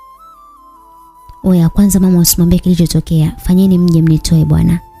haya? Oya, kwanza mama usimwambie kilichotokea. Fanyeni mje mnitoe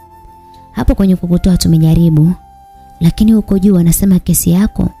bwana. Hapo kwenye kukutoa tumejaribu, lakini huko juu anasema kesi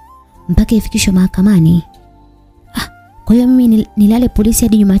yako mpaka ifikishwe mahakamani. Kwa hiyo mimi nilale polisi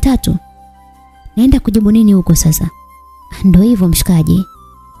hadi Jumatatu? Naenda kujibu nini huko sasa? Ndio hivyo mshikaji.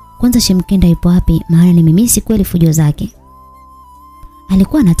 Kwanza Shemkenda yupo wapi? Maana nimemisi kweli fujo zake.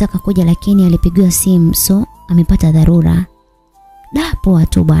 Alikuwa anataka kuja lakini alipigiwa simu, so amepata dharura. Poa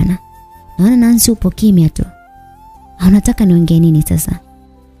tu bwana. Naona Nancy upo kimya tu. Unataka niongee nini sasa?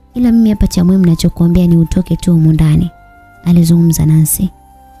 Ila mimi hapa cha muhimu ninachokuambia ni utoke tu humu ndani, alizungumza Nancy.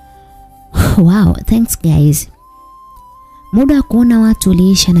 Wow, thanks guys. Muda wa kuona watu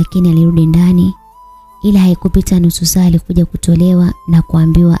uliisha na Kenny alirudi ndani, ila haikupita nusu saa alikuja kutolewa na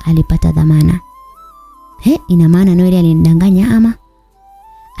kuambiwa alipata dhamana. Ina maana Noeli alinidanganya ama?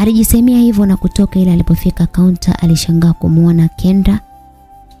 Alijisemea hivyo na kutoka, ila alipofika counter alishangaa kumuona Kendra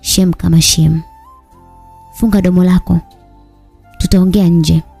shem kama shem. Funga domo lako. Tutaongea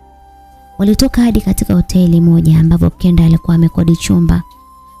nje. Walitoka hadi katika hoteli moja ambapo Kendra alikuwa amekodi chumba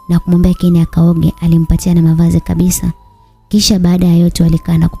na kumwambia Kenny akaoge. Alimpatia na mavazi kabisa. Kisha baada ya yote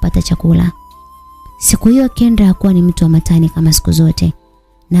walikaa na kupata chakula. Siku hiyo Kendra hakuwa ni mtu wa matani kama siku zote,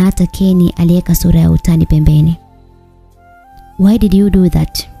 na hata Kenny aliweka sura ya utani pembeni. Why did you do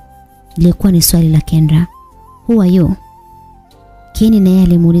that? Ilikuwa ni swali la Kendra. Who are you? Kenny naye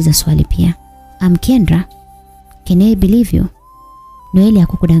alimuuliza swali pia. I'm Kendra. Can I believe you? Noeli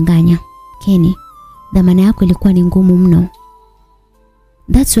hakukudanganya. Kenny, dhamana yako ilikuwa ni ngumu mno.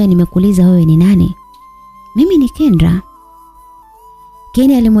 That's why nimekuuliza wewe ni nani? Mimi ni Kendra.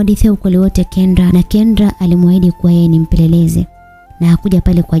 Kenny alimhadithia ukweli wote Kendra, na Kendra alimwahidi kuwa yeye ni mpelelezi na hakuja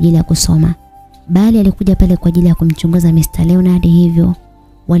pale kwa ajili ya kusoma, bali alikuja pale kwa ajili ya kumchunguza Mr. Leonard. Hivyo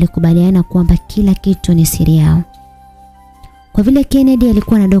walikubaliana kwamba kila kitu ni siri yao. Kwa vile Kennedy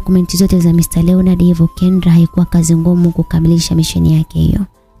alikuwa na dokumenti zote za Mr. Leonard, hivyo Kendra haikuwa kazi ngumu kukamilisha misheni yake hiyo.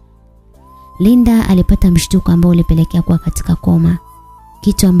 Linda alipata mshtuko ambao ulipelekea kuwa katika koma,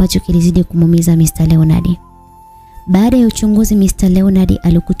 kitu ambacho kilizidi kumuumiza Mr. Leonard. Baada ya uchunguzi, Mr. Leonard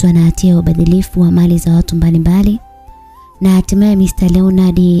alikutwa na hatia ya ubadhilifu wa mali za watu mbalimbali, na hatimaye Mr.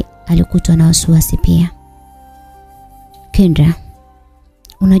 Leonard alikutwa na wasiwasi pia. Kendra,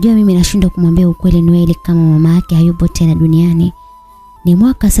 unajua mimi nashindwa kumwambia ukweli Noeli kama mama yake hayupo tena duniani. Ni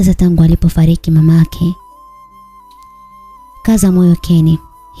mwaka sasa tangu alipofariki mama yake. Kaza moyo Kenny.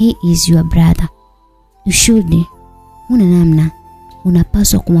 He is your brother. You should. Una namna.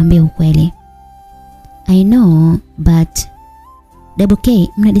 Unapaswa kumwambia ukweli. I know, but Double K,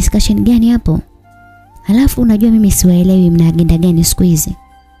 mna discussion gani hapo? Halafu unajua mimi siwaelewi mna agenda gani siku hizi.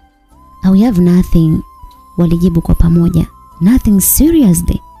 We have nothing. Walijibu kwa pamoja. Nothing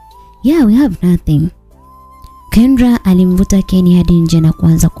seriously. Yeah, we have nothing. Kendra alimvuta Kenny hadi nje na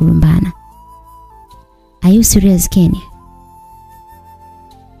kuanza kulumbana. Are you serious Kenny?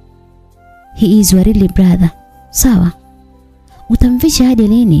 He is your really brother. Sawa. Utamficha hadi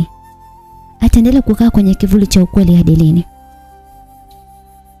lini? Ataendelea kukaa kwenye kivuli cha ukweli hadi lini?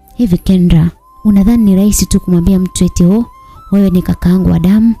 Hivi Kendra, unadhani ni rahisi tu kumwambia mtu eti wewe ni kakaangu wa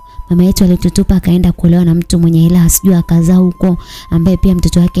damu, mama yetu alitutupa akaenda kuolewa na mtu mwenye hela asijua akazaa huko, ambaye pia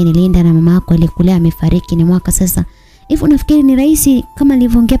mtoto wake ni Linda na mama yako alikulea amefariki ni mwaka sasa. Hivi unafikiri ni rahisi kama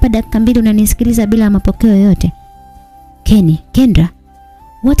nilivyoongea hapa dakika 2 unanisikiliza bila mapokeo yoyote? Kendra,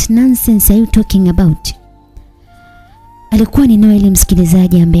 what nonsense are you talking about? Alikuwa ni Noeli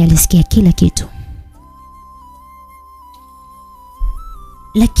msikilizaji ambaye alisikia kila kitu.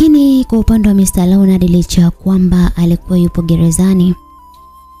 Lakini kwa upande wa Mr. Leonard, licha kwamba alikuwa yupo gerezani,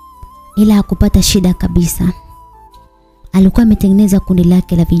 ila hakupata shida kabisa. Alikuwa ametengeneza kundi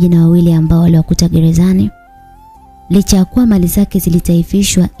lake la vijana wawili ambao waliwakuta gerezani. Licha kuwa mali zake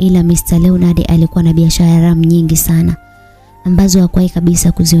zilitaifishwa, ila Mr. Leonard alikuwa na biashara haramu nyingi sana ambazo hakuwahi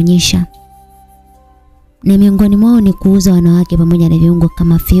kabisa kuzionyesha. Na miongoni mwao ni kuuza wanawake pamoja na viungo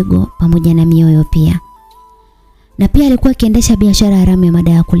kama figo pamoja na mioyo pia. Na pia alikuwa akiendesha biashara haramu ya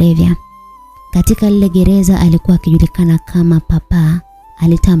madawa ya kulevya. Katika lile gereza alikuwa akijulikana kama Papa,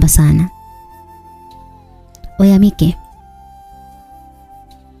 alitamba sana. Oya Mike,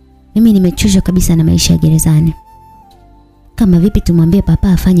 mimi nimechoshwa kabisa na maisha ya gerezani. Kama vipi tumwambie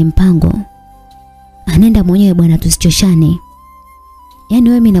Papa afanye mpango? Anaenda mwenyewe bwana, tusichoshane. Yaani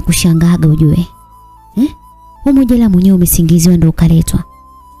wewe mimi nakushangaaga ujue. Wewe jela mwenyewe umesingiziwa ndio ukaletwa.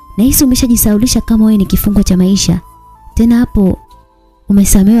 Na hisi umeshajisaulisha kama wewe ni kifungo cha maisha. Tena hapo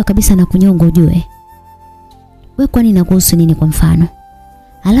umesamehewa kabisa na kunyonga ujue. Wewe kwani nakuhusu nini kwa mfano?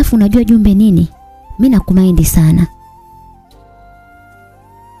 Alafu unajua jumbe nini? Mimi nakumaindi sana.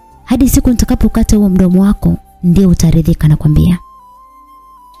 Hadi siku nitakapokata huo mdomo wako ndio utaridhika nakwambia.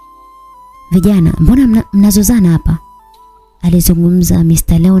 Vijana, mbona mnazozana hapa? Alizungumza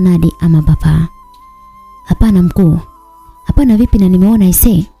Mr. Leonard ama Papa. Hapana mkuu. Hapana vipi na nimeona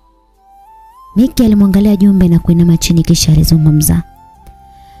ise. Miki alimwangalia Jumbe na kuinama chini kisha alizungumza.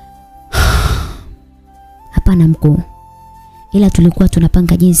 Hapana mkuu. Ila tulikuwa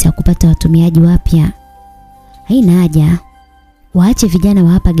tunapanga jinsi ya kupata watumiaji wapya. Haina haja. Waache vijana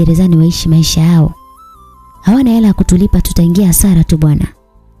wa hapa gerezani waishi maisha yao. Hawana hela ya kutulipa, tutaingia hasara tu bwana.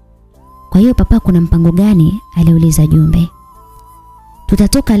 Kwa hiyo Papa kuna mpango gani? Aliuliza Jumbe.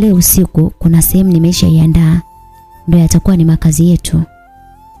 Tutatoka leo usiku, kuna sehemu nimeshaiandaa. Ndio yatakuwa ni makazi yetu.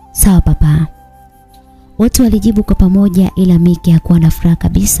 Sawa Papa. Wote walijibu kwa pamoja, ila Miki hakuwa na furaha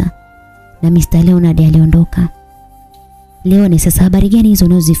kabisa. Na Mr. Leonard aliondoka. Leo ni sasa habari gani hizo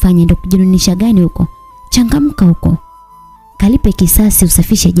unazozifanya, ndio kujinunisha gani huko? Changamka huko. Kalipe kisasi,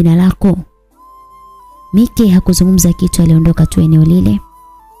 usafishe jina lako. Miki hakuzungumza kitu, aliondoka tu eneo lile.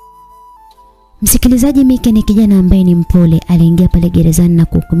 Msikilizaji, Miki ni kijana ambaye ni mpole. Aliingia pale gerezani na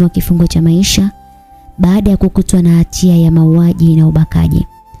kuhukumiwa kifungo cha maisha baada ya kukutwa na hatia ya mauaji na ubakaji.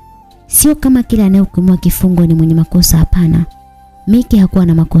 Sio kama kila anayehukumiwa kifungo ni mwenye makosa, hapana. Miki hakuwa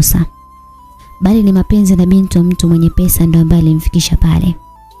na makosa, bali ni mapenzi na binti wa mtu mwenye pesa ndio ambaye alimfikisha pale.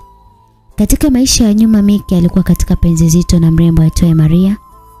 Katika maisha ya nyuma, Miki alikuwa katika penzi zito na mrembo aitwaye Maria,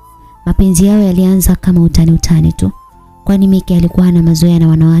 Mapenzi yao yalianza kama utani tu, kwani Mike alikuwa hana mazoea na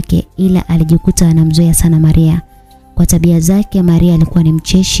wanawake, ila alijikuta anamzoea sana Maria. Kwa tabia zake Maria alikuwa ni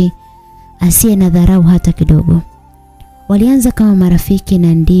mcheshi, asiye na dharau hata kidogo. Walianza kama marafiki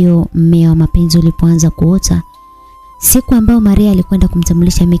na ndio mmea wa mapenzi ulipoanza kuota. Siku ambayo Maria alikwenda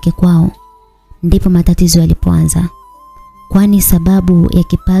kumtambulisha Mike kwao, ndipo matatizo yalipoanza. Kwani sababu ya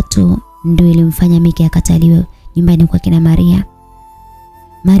kipato ndio ilimfanya Mike akataliwe nyumbani kwa kina Maria.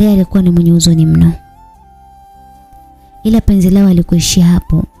 Maria alikuwa ni mwenye huzuni mno. Ila penzi lao alikuishia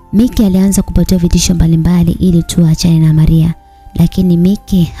hapo. Mike alianza kupatiwa vitisho mbalimbali ili tu aachane na Maria, lakini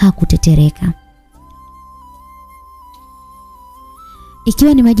Mike hakutetereka.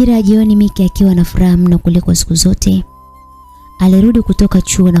 Ikiwa ni majira ya jioni, Mike akiwa na furaha mno kuliko siku zote, alirudi kutoka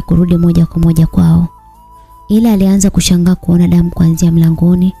chuo na kurudi moja kwa moja kwao. Ila alianza kushangaa kuona damu kuanzia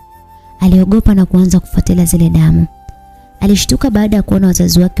mlangoni. Aliogopa na kuanza kufuatilia zile damu. Alishtuka baada ya kuona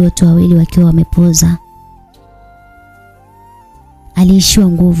wazazi wake wote wawili wakiwa wamepoza. Aliishiwa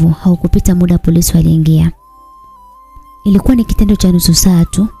nguvu. Haukupita muda polisi waliingia. Ilikuwa ni kitendo cha nusu saa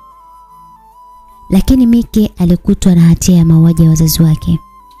tu, lakini Mike alikutwa na hatia ya mauaji ya wazazi wake.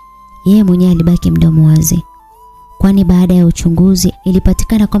 Yeye mwenyewe alibaki mdomo wazi, kwani baada ya uchunguzi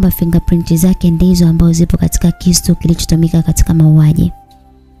ilipatikana kwamba fingerprint zake ndizo ambazo zipo katika kisu kilichotumika katika mauaji.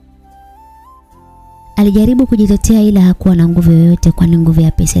 Alijaribu kujitetea ila hakuwa na nguvu yoyote, kwani nguvu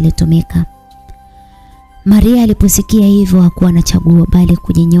ya pesa ilitumika. Maria aliposikia hivyo hakuwa na chaguo bali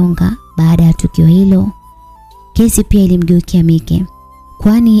kujinyonga. Baada ya tukio hilo, kesi pia ilimgeukia Mike,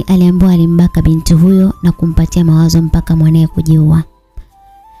 kwani aliambiwa alimbaka binti huyo na kumpatia mawazo mpaka mwanae kujiua.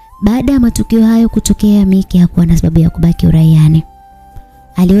 Baada ya matukio hayo kutokea, Mike hakuwa na sababu ya kubaki uraiani.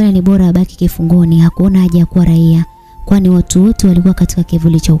 Aliona ni bora abaki kifungoni. Hakuona haja ya kuwa raia, kwani watu wote walikuwa katika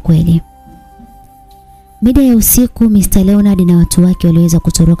kivuli cha ukweli. Mida ya usiku, Mr. Leonard na watu wake waliweza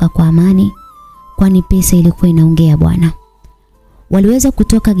kutoroka kwa amani, kwani pesa ilikuwa inaongea bwana. Waliweza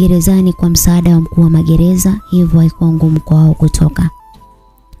kutoka gerezani kwa msaada wa mkuu wa magereza, hivyo haikuwa ngumu kwa wao kutoka.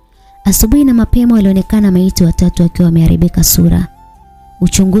 Asubuhi na mapema walionekana maiti watatu wakiwa wameharibika sura.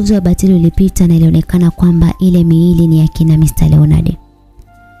 Uchunguzi wa batili ulipita na ilionekana kwamba ile miili ni ya kina Mr. Leonard.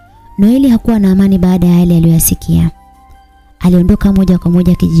 Noeli hakuwa na amani baada ya yale aliyosikia. Aliondoka moja kwa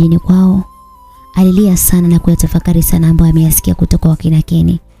moja kijijini kwao. Alilia sana na kuyatafakari sana ambayo ameyasikia kutoka kwa kina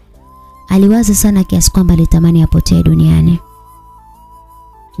Keni. Aliwaza sana kiasi kwamba alitamani apotee duniani.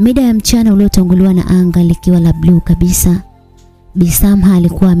 Mida ya mchana uliotanguliwa na anga likiwa la blue kabisa, Bisamha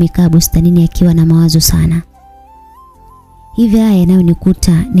alikuwa amekaa bustanini akiwa na mawazo sana. Hivi haya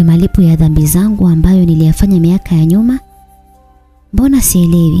yanayonikuta ni malipo ya dhambi zangu ambayo niliyafanya miaka ya nyuma? Mbona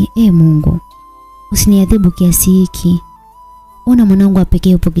sielewi? Mungu, usiniadhibu kiasi hiki. Ona mwanangu wa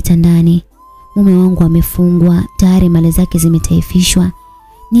pekee upo kitandani. Mume wangu amefungwa, tayari mali zake zimetaifishwa.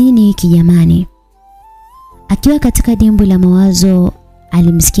 Nini hiki jamani? Akiwa katika dimbwi la mawazo,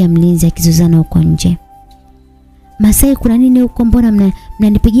 alimsikia mlinzi akizozana huko nje. Masai, kuna nini huko? Mbona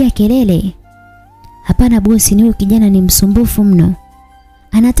mnanipigia kelele? Hapana bosi, ni huyo kijana ni msumbufu mno.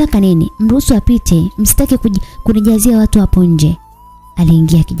 Anataka nini? Mruhusu apite, msitaki kunijazia watu hapo nje.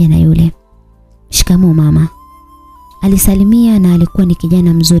 Aliingia kijana yule. Shikamoo mama, alisalimia na alikuwa ni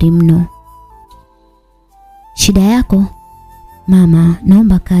kijana mzuri mno. Shida yako? Mama,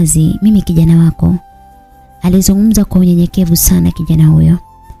 naomba kazi, mimi kijana wako. Alizungumza kwa unyenyekevu sana kijana huyo.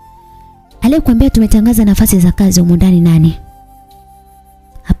 Alikwambia tumetangaza nafasi za kazi humu ndani nani?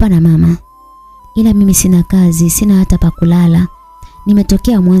 Hapana mama, ila mimi sina kazi, sina hata pa kulala.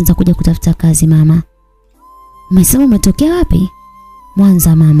 Nimetokea Mwanza kuja kutafuta kazi mama. Umesema umetokea wapi?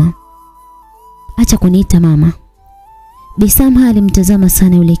 Mwanza mama. Acha kuniita mama. Bisamha alimtazama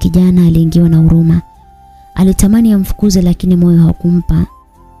sana yule kijana, aliingiwa na huruma. Alitamani amfukuze lakini moyo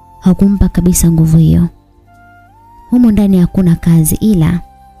haukumpa kabisa nguvu hiyo. Humo ndani hakuna kazi ila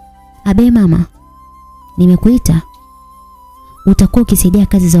abe mama, nimekuita. Utakuwa ukisaidia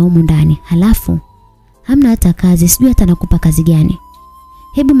kazi za humo ndani. Halafu hamna hata kazi, sijui hata nakupa kazi gani.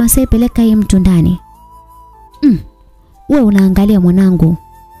 Hebu Masai, peleka hii mtu ndani. Wewe unaangalia mwanangu.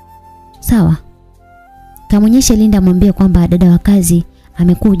 Sawa. Kamonyeshe Linda, mwambie kwamba dada wa kazi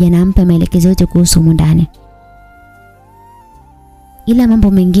amekuja na ampe maelekezo yote kuhusu humo ndani. Ila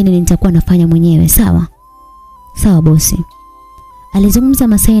mambo mengine nitakuwa nafanya mwenyewe, sawa? Sawa bosi. Alizungumza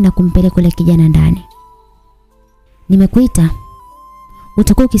Masai na kumpeleka yule kijana ndani. Nimekuita.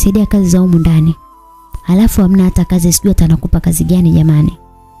 Utakuwa ukisaidia kazi za humu ndani. Halafu hamna hata kazi, sijui hata nakupa kazi gani jamani.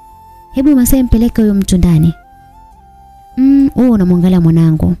 Hebu Masai, mpeleke huyo mtu ndani. Wewe unamwangalia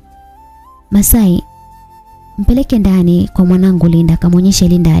mwanangu. Masai, mpeleke ndani kwa mwanangu Linda, kamonyeshe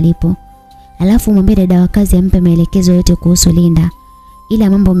Linda alipo. Halafu mwambie dada wa kazi ampe maelekezo yote kuhusu Linda ila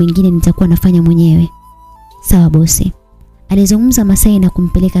mambo mengine nitakuwa nafanya mwenyewe. Sawa bosi. Alizungumza Masai na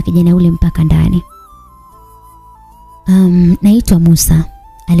kumpeleka kijana yule mpaka ndani. Naitwa Musa.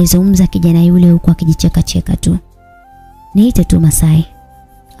 Alizungumza kijana yule huku akijicheka cheka tu. Niite tu Masai.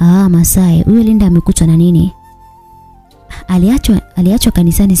 Masai, huyo Linda amekutwa na nini? Aliachwa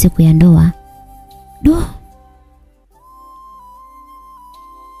kanisani siku ya ndoa.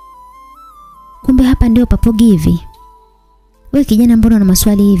 Kumbe hapa ndio papogi hivi. Wewe kijana, mbona una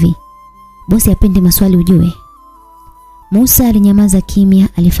maswali hivi? Bosi hapendi maswali ujue. Musa alinyamaza kimya,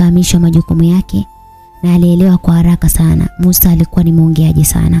 alifahamishwa majukumu yake na alielewa kwa haraka sana. Musa alikuwa ni mwongeaji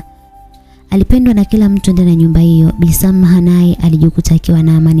sana. Alipendwa na kila mtu ndani ya nyumba hiyo. Bi Salma naye alijikuta akiwa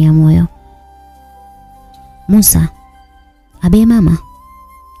na amani ya moyo. Musa, abe mama,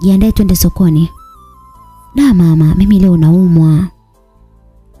 jiandae twende sokoni. Da mama, mimi leo naumwa.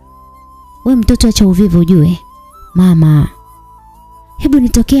 Wewe mtoto acha uvivu ujue. Mama, hebu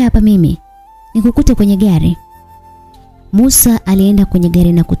nitokee hapa mimi nikukute kwenye gari. Musa alienda kwenye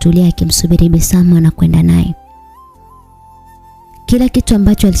gari na kutulia akimsubiri Bi Salma na kwenda naye. Kila kitu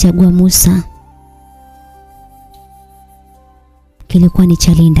ambacho alichagua Musa kilikuwa ni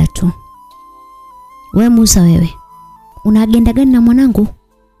cha Linda tu. We Musa, wewe una agenda gani na mwanangu?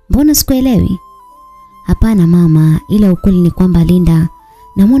 Mbona sikuelewi? Hapana mama, ila ukweli ni kwamba Linda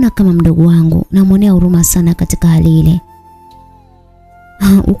namwona kama mdogo wangu, namwonea huruma sana katika hali ile.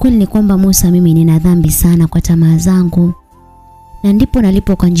 Ukweli ni kwamba Musa, mimi nina dhambi sana kwa tamaa zangu, na ndipo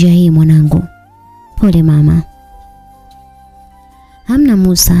nalipo kwa njia hii mwanangu. Pole mama. Hamna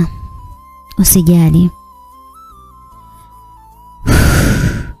Musa, usijali.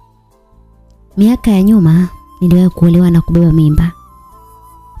 Miaka ya nyuma niliwahi kuolewa na kubeba mimba.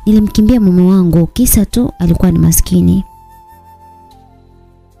 Nilimkimbia mume wangu kisa tu alikuwa ni maskini.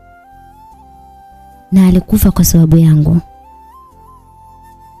 Na alikufa kwa sababu yangu.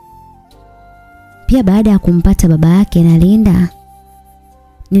 Pia baada ya kumpata baba yake na Linda,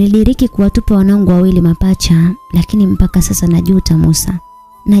 nilidiriki kuwatupa wanangu wawili mapacha, lakini mpaka sasa najuta Musa.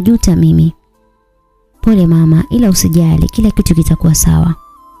 Najuta mimi. Pole mama, ila usijali, kila kitu kitakuwa sawa.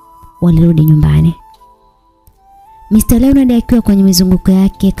 Walirudi nyumbani. Mr. Leonard akiwa kwenye mizunguko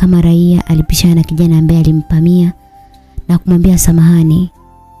yake kama raia alipishana na kijana ambaye alimpamia na kumwambia samahani,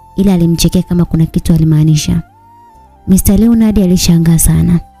 ila alimchekea kama kuna kitu alimaanisha. Mr. Leonard alishangaa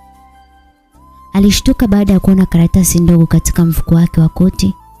sana. Alishtuka baada ya kuona karatasi ndogo katika mfuko wake wa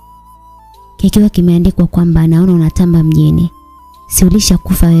koti kikiwa kimeandikwa kwamba anaona unatamba mjini. Si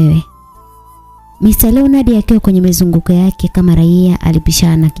ulishakufa wewe? Mr. Leonard akiwa kwenye mizunguko yake kama raia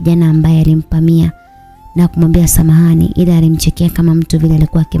alipishana na kijana ambaye alimpamia na kumwambia samahani, ila alimchekea kama mtu vile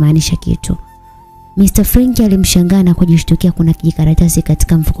alikuwa akimaanisha kitu. Mr. Frank alimshangaa na kujishtukia kuna kijikaratasi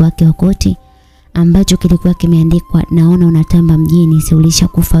katika mfuko wake wa koti ambacho kilikuwa kimeandikwa naona unatamba mjini, si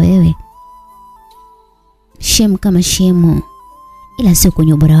ulishakufa wewe? Shemu kama shemu, ila sio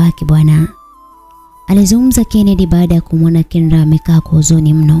kwenye ubora wake bwana. Alizungumza Kennedy baada ya kumwona Kendra amekaa kwa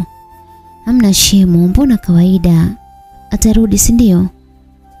huzuni mno. Hamna shemu, mbona kawaida, atarudi si ndio?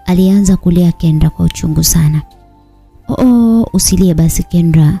 Alianza kulia Kendra kwa uchungu sana. Usilie basi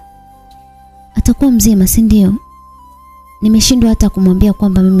Kendra. Atakuwa mzima si ndio? Nimeshindwa hata kumwambia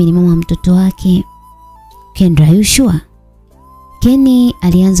kwamba mimi ni mama mtoto wake. Kendra, you sure? Kenny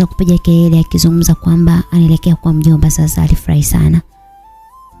alianza kupiga kelele akizungumza kwamba anaelekea kwa mjomba sasa. Alifurahi sana.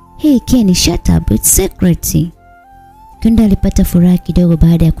 Hey Kenny, shut up, it's secret. Kendra alipata furaha kidogo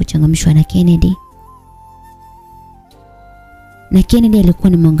baada ya kuchangamshwa na Kennedy. Na Kennedy alikuwa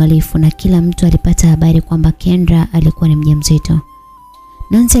ni mwangalifu na kila mtu alipata habari kwamba Kendra alikuwa ni mjamzito.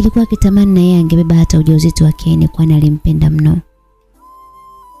 Nancy alikuwa akitamani na yeye angebeba hata ujauzito wa Kenny kwani alimpenda mno.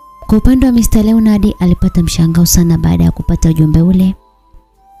 Kwa upande wa Mr. Leonard alipata mshangao sana baada ya kupata ujumbe ule.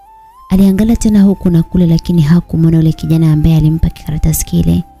 Aliangalia tena huku na kule lakini hakumwona yule kijana ambaye alimpa karatasi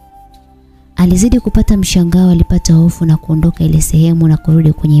kile. Alizidi kupata mshangao, alipata hofu na kuondoka ile sehemu na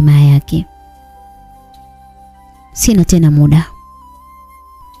kurudi kwenye himaya yake. Sina tena muda,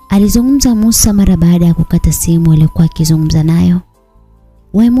 alizungumza Musa mara baada ya kukata simu aliyokuwa akizungumza nayo.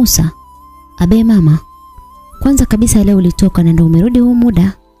 We Musa, abe mama, kwanza kabisa leo ulitoka na ndio umerudi huu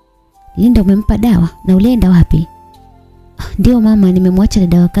muda? Linda umempa dawa na ulienda wapi? Ndio mama, nimemwacha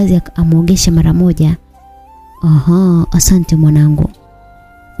dada wa kazi amuogeshe mara moja. Asante mwanangu.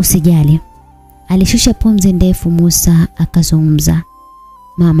 Usijali. Alishusha pumzi ndefu Musa akazungumza.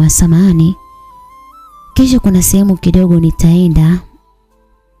 Mama, samahani, kesho kuna sehemu kidogo nitaenda.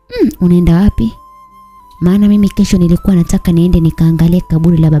 Unaenda wapi? Maana mimi kesho nilikuwa nataka niende nikaangalie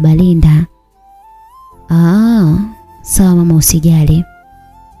kaburi la baba Linda. Sawa mama, usijali.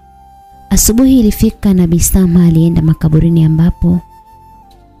 Asubuhi ilifika na Bisama alienda makaburini ambapo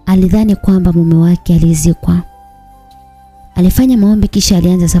alidhani kwamba mume wake alizikwa. Alifanya maombi kisha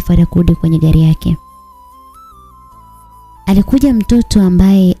alianza safari ya kurudi kwenye gari yake. Alikuja mtoto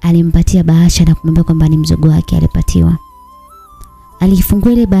ambaye alimpatia bahasha na kumwambia kwamba ni mzigo wake alipatiwa.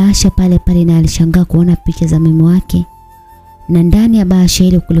 Alifungua ile bahasha pale pale na alishangaa kuona picha za mume wake, na ndani ya bahasha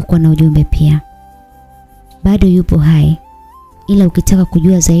ile kulikuwa na ujumbe pia. Bado yupo hai, ila ukitaka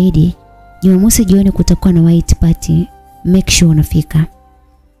kujua zaidi, Jumamosi jioni kutakuwa na white party, make sure unafika.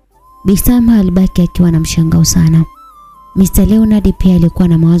 Bisama alibaki akiwa na mshangao sana. Mr. Leonard pia alikuwa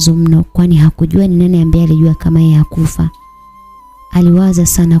na mawazo mno, kwani hakujua ni nani ambaye alijua kama yeye hakufa. Aliwaza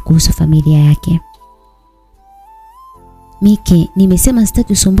sana kuhusu familia yake. Mike, nimesema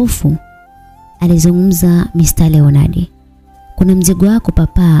sitaki usumbufu, alizungumza Mr. Leonard. Kuna mzigo wako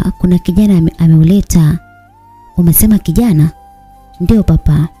papa, kuna kijana ameuleta. Umesema kijana? Ndio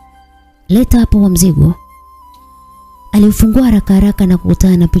papa. Leta hapo huo mzigo. Alifungua haraka haraka na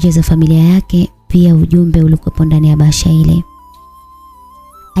kukutana na picha za familia yake, pia ujumbe ulikuwa ndani ya bahasha ile.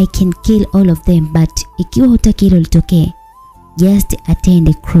 I can kill all of them, but ikiwa hutaki hilo litokee, just attend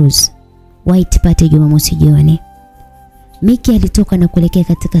a cruise. White party Jumamosi jioni. Miki alitoka na kuelekea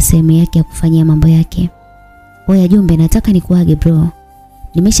katika sehemu yake ya kufanyia mambo yake. Oya jumbe, nataka nikuage bro.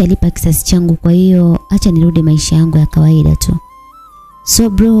 Nimeshalipa kisasi changu, kwa hiyo acha nirudi maisha yangu ya kawaida tu. So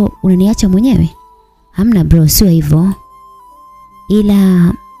bro, unaniacha mwenyewe? Hamna bro, sio hivyo.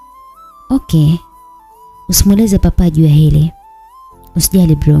 Ila okay. Usimueleze papa juu ya hili.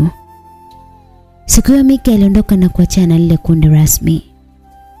 Usijali bro. Siku hiyo Miki aliondoka na kuachana lile kundi rasmi.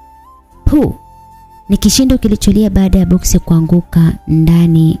 Ni kishindo kilicholia baada ya boksi kuanguka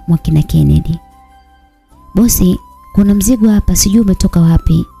ndani mwa kina Kennedy. Bosi, kuna mzigo hapa, sijui umetoka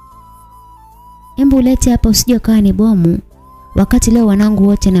wapi. Hebu ulete hapa, usije kawa ni bomu. Wakati leo wanangu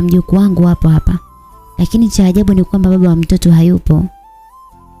wote na mjukuu wangu wapo hapa. Lakini cha ajabu ni kwamba baba wa mtoto hayupo.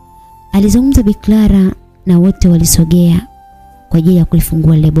 Alizungumza Bi Clara na wote walisogea kwa ajili ya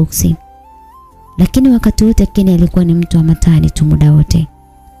kulifungua ile boksi. Lakini wakati wote Kenny alikuwa ni mtu wa matani tu muda wote.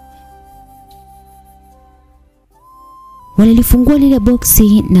 Walilifungua lile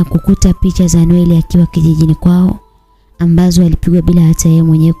boksi na kukuta picha za Noeli akiwa kijijini kwao, ambazo alipigwa bila hata yeye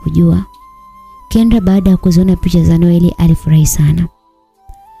mwenyewe kujua. Kendra baada ya kuziona picha za Noeli alifurahi sana.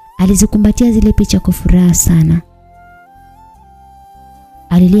 Alizikumbatia zile picha kwa furaha sana.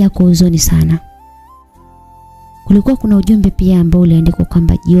 Alilia kwa huzuni sana. Kulikuwa kuna ujumbe pia ambao uliandikwa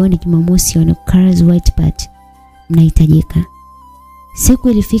kwamba jioni Jumamosi on Cars White Party mnahitajika. Siku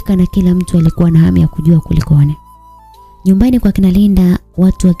ilifika na kila mtu alikuwa na hamu ya kujua kulikoni. Nyumbani kwa kina Linda,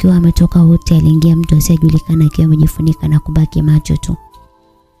 watu wakiwa wametoka wote, aliingia mtu asiyejulikana akiwa amejifunika na kubaki macho tu.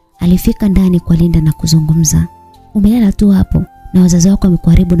 Alifika ndani kwa Linda na kuzungumza. Umelala tu hapo na wazazi wako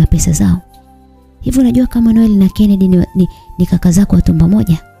wamekuharibu na pesa zao. Hivi unajua kama Noel na Kennedy ni kaka zako wa tumbo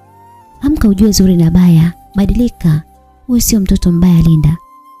moja? Amka ujue zuri na baya, badilika. Wewe sio mtoto mbaya Linda.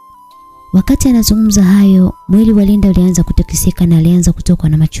 Wakati anazungumza hayo, mwili wa Linda ulianza kutikisika na alianza kutokwa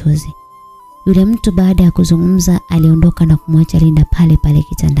na machozi. Yule mtu baada ya kuzungumza aliondoka na kumwacha Linda pale pale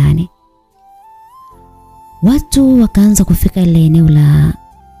kitandani. Watu wakaanza kufika ile eneo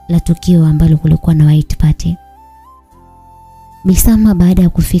la tukio ambalo kulikuwa na white party. Bisama baada ya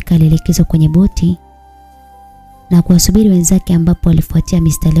kufika alielekezwa kwenye boti na kuwasubiri wenzake, ambapo alifuatia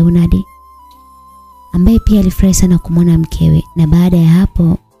Mr. Leonard ambaye pia alifurahi sana kumwona mkewe, na baada ya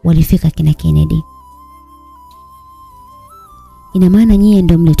hapo walifika kina Kennedy. Ina maana nyie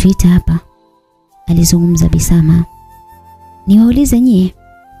ndio mlituita hapa? Alizungumza Bisama. Niwaulize nyie,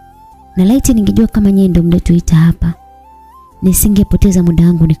 na laiti ningejua kama nyie ndio mlituita hapa, nisingepoteza muda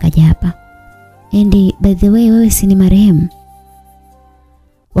wangu nikaja hapa. And by the way, wewe si ni marehemu?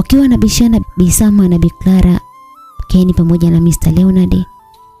 Wakiwa na bishana, Bisama na Bi Clara, Kenny pamoja na Mr. Leonard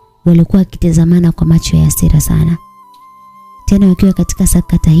walikuwa wakitazamana kwa macho ya hasira sana. Tena wakiwa katika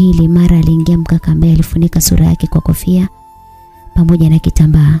sakata hili, mara aliingia mkaka ambaye alifunika sura yake kwa kofia pamoja na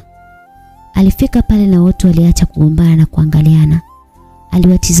kitambaa. Alifika pale na wote waliacha kugombana na kuangaliana.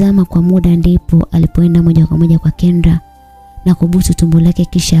 Aliwatizama kwa muda, ndipo alipoenda moja kwa moja kwa Kendra na kubusu tumbo lake,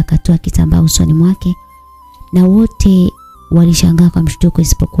 kisha akatoa kitambaa usoni mwake, na wote walishangaa kwa mshtuko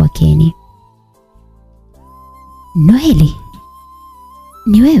isipokuwa Kenny. Noeli,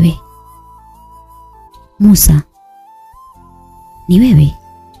 ni wewe? Musa, ni wewe?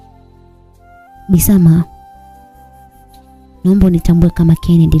 Bisama, naomba nitambue kama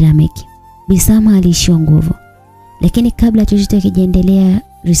Kennedy Lameki. Bisama aliishiwa nguvu, lakini kabla chochote kijaendelea,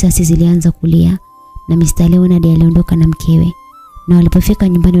 risasi zilianza kulia na Mr. Leonard aliondoka na mkewe, na walipofika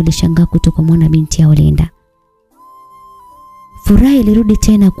nyumbani walishangaa kutokomwona binti yao Linda. Furaha ilirudi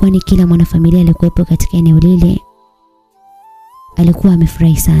tena, kwani kila mwanafamilia alikuwepo katika eneo lile. alikuwa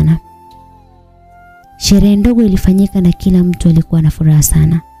amefurahi sana. Sherehe ndogo ilifanyika na kila mtu alikuwa na furaha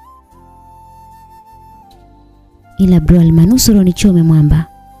sana. Ila bro almanusuru nichome mwamba,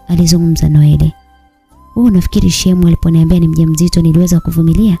 alizungumza Noeli. Wewe unafikiri shemu aliponiambia ni mjamzito niliweza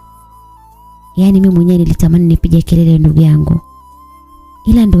kuvumilia? Yaani mimi mwenyewe nilitamani nipige kelele ndugu yangu.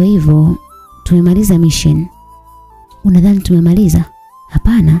 Ila ndio hivyo, tumemaliza mission. Unadhani tumemaliza?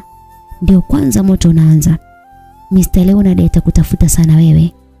 Hapana. Ndio kwanza moto unaanza. Mr. Leonard atakutafuta sana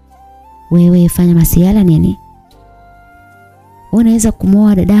wewe. Wewe fanya masiala nini? Unaweza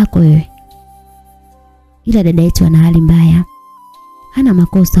kumwoa dadako wewe. Ila dada yetu ana hali mbaya. Hana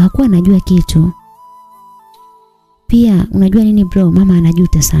makosa, hakuwa anajua kitu. Pia unajua nini bro, mama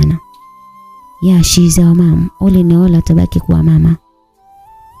anajuta sana. Yeah, she's our mom. Ole na ole atabaki kuwa mama.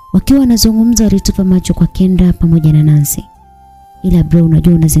 Wakiwa wanazungumza walitupa macho kwa Kendra pamoja na Nancy. Ila bro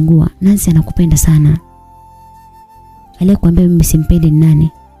unajua unazingua, Nancy anakupenda sana. Aliyekuambia mimi simpendi ni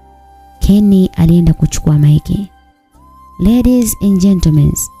nani? Kenny alienda kuchukua maiki. Ladies and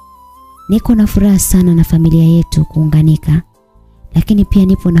gentlemen, niko na furaha sana na familia yetu kuunganika. Lakini pia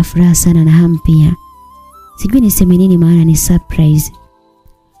nipo na furaha sana na hamu pia. Sijui niseme nini maana ni surprise.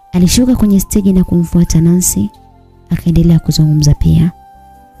 Alishuka kwenye stage na kumfuata Nancy, akaendelea kuzungumza pia.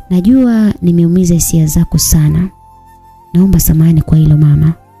 Najua nimeumiza hisia zako sana. Naomba samahani kwa hilo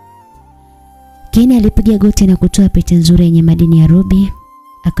mama. Kenny alipiga goti na kutoa pete nzuri yenye madini ya ruby,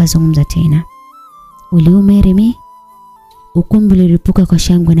 akazungumza tena. Will you marry me? Ukumbi uliripuka kwa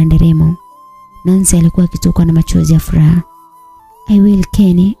shangwe na nderemo. Nancy alikuwa akitokwa na machozi ya furaha. I will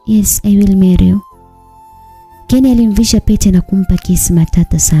Kenny. Yes, I will marry you. Kenny alimvisha pete na kumpa kisi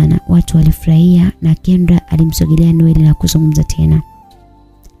matata sana. Watu walifurahia na Kendra alimsogelea Noeli na kuzungumza tena.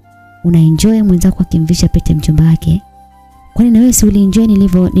 Unaenjoy mwenzako akimvisha pete mchumba wake? Kwani na wewe si ulienjoy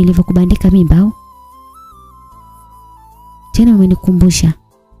nilivyokubandika mimba au? Tena umenikumbusha.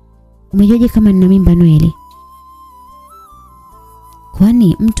 Umejuaje kama nina mimba Noeli?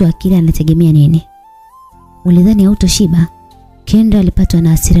 Kwani mtu akili anategemea nini? Ulidhani hautoshiba? Kendra alipatwa na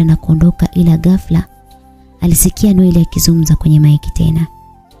hasira na kuondoka, ila ghafla alisikia Noeli akizungumza kwenye maiki tena.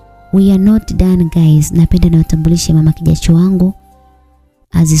 We are not done guys. Napenda niwatambulishe mama kijacho wangu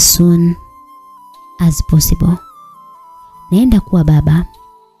as soon as possible. Naenda kuwa baba.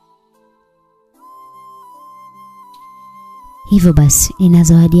 Hivyo basi nina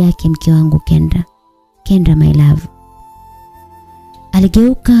zawadi yake mke wangu Kendra. Kendra my love.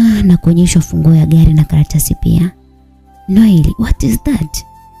 Aligeuka na kuonyesha funguo ya gari na karatasi pia. Noeli, what is that?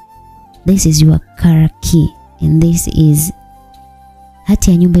 This is your car key and this is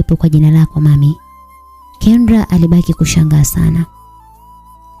hati ya nyumba ipo kwa jina lako mami. Kendra alibaki kushangaa sana.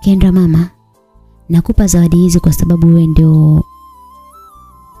 Kendra mama, nakupa zawadi hizi kwa sababu wewe ndio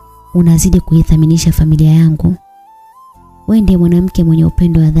unazidi kuithaminisha familia yangu. Wewe ndiye mwanamke mwenye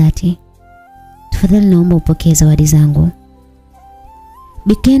upendo wa dhati. Tafadhali naomba upokee zawadi zangu.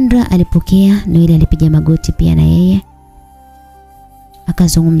 Bi Kendra alipokea. Noeli alipiga magoti pia na yeye.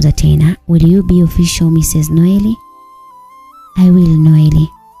 Akazungumza tena. Will you be official Mrs. Noeli? I will Noeli.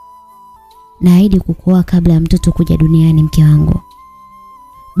 Naahidi kukuoa kabla ya mtoto kuja duniani mke wangu.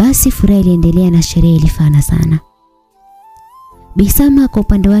 Basi furaha iliendelea na sherehe ilifana sana. Bisama kwa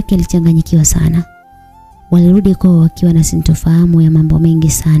upande wake alichanganyikiwa sana. Walirudi kwao wakiwa na sintofahamu ya mambo mengi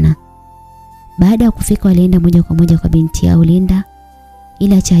sana. Baada ya kufika walienda moja kwa moja kwa binti yao Linda,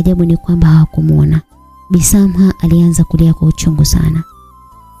 ila cha ajabu ni kwamba hawakumuona. Bisama alianza kulia kwa uchungu sana.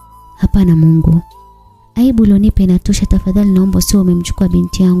 Hapana Mungu. Aibu ulionipa inatosha, tafadhali naomba usio umemchukua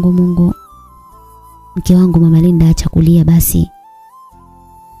binti yangu Mungu. Mke wangu mama Linda, acha kulia basi.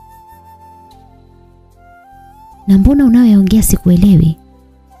 Na mbona unayoongea sikuelewi?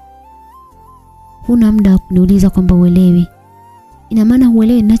 Huna muda wa kuniuliza kwamba uelewi. Ina maana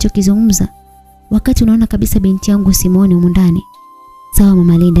huelewi ninachokizungumza wakati unaona kabisa binti yangu Simoni humu ndani. Sawa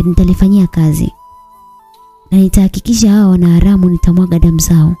mama Linda, nitalifanyia kazi. Na nitahakikisha hawa wana haramu nitamwaga damu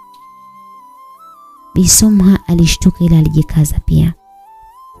zao. Bisomha alishtuka ila alijikaza pia.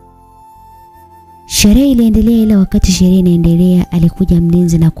 Sherehe iliendelea, ila wakati sherehe inaendelea alikuja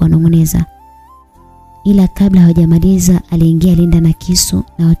mlinzi na kuanong'oneza. Ila kabla hawajamaliza aliingia Linda na kisu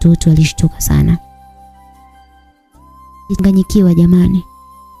na watu wote walishtuka sana. Sijachanganyikiwa jamani.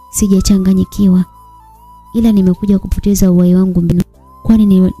 Sijachanganyikiwa. Ila nimekuja kupoteza uhai wangu mbele.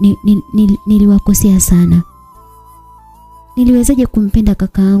 Kwani niliwakosea sana. Niliwezaje kumpenda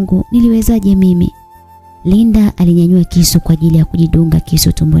kakaangu? Niliwezaje mimi? Linda alinyanyua kisu kwa ajili ya kujidunga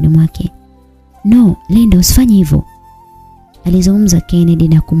kisu tumboni mwake. No, Linda usifanye hivyo. Alizungumza Kennedy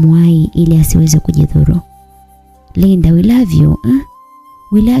na kumwahi ili asiweze kujidhuru. Linda, we love you.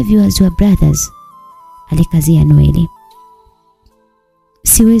 We love you as your brothers. Alikazia Noeli.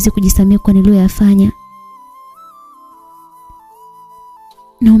 siwezi kujisamehe kwa niliyoyafanya.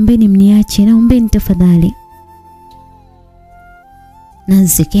 Naombeni mniache, naombeni tafadhali.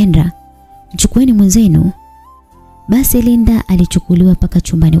 Nancy, Kendra, mchukueni mwenzenu. Basi Linda alichukuliwa paka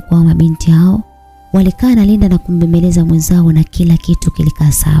chumbani kwa mabinti hao. Walikaa na Linda na kumbembeleza mwenzao na kila kitu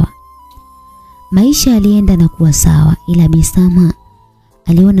kilikaa sawa. Maisha yalienda na kuwa sawa, ila Bisama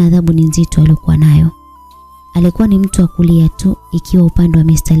aliona adhabu ni nzito aliyokuwa nayo. Alikuwa ni mtu wa kulia tu, ikiwa upande wa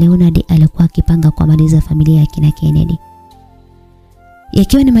Mr. Leonard alikuwa akipanga kumaliza familia ya kina Kennedy.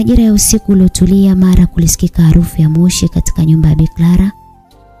 Yakiwa ni majira ya usiku uliotulia, mara kulisikika harufu ya moshi katika nyumba ya Bi Clara.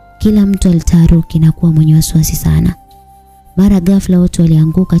 Kila mtu alitaharuki na kuwa mwenye wasiwasi sana. Mara ghafla watu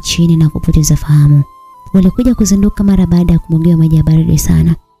walianguka chini na kupoteza fahamu. Walikuja kuzinduka mara baada ya kumwagiwa maji ya baridi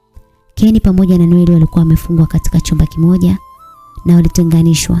sana. Kenny pamoja na Noel walikuwa wamefungwa katika chumba kimoja na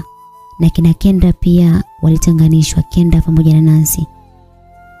walitenganishwa. Na kina Kendra pia walitenganishwa, Kendra pamoja na Nancy.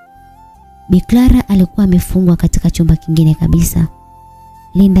 Bi Clara alikuwa amefungwa katika chumba kingine kabisa.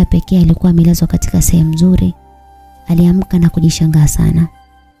 Linda pekee alikuwa amelazwa katika sehemu nzuri. Aliamka na kujishangaa sana.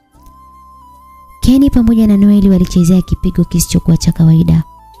 Kenny pamoja na Noel walichezea kipigo kisichokuwa cha kawaida.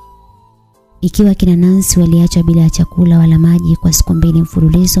 Ikiwa kina Nancy waliachwa bila chakula wala maji kwa siku 2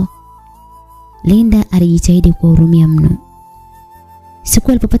 mfululizo. Linda alijitahidi kuwahurumia mno.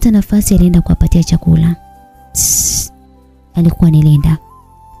 Siku alipopata nafasi alienda kuwapatia chakula. Alikuwa ni Linda.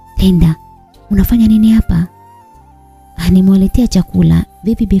 Linda, unafanya nini hapa? Nimewaletea chakula.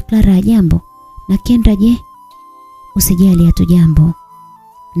 Vipi Bi Clara, jambo? Na Kendra je? Usijali, hatu jambo.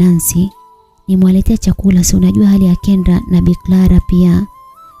 Nancy, nimewaletea chakula, si unajua hali ya Kendra na Bi Clara pia,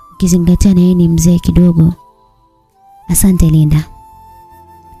 ukizingatia na yeye ni mzee kidogo. Asante Linda.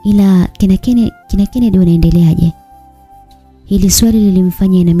 Ila kina Kennedy unaendeleaje? Hili swali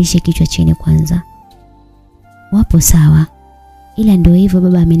lilimfanya inamishe kichwa chini kwanza. Wapo sawa. Ila ndio hivyo,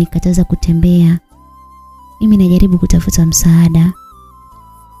 baba amenikataza kutembea. Mimi najaribu kutafuta msaada.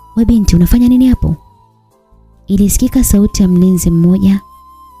 Wewe binti, unafanya nini hapo? Ilisikika sauti ya mlinzi mmoja.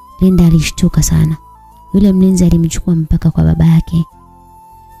 Linda alishtuka sana. Yule mlinzi alimchukua mpaka kwa baba yake.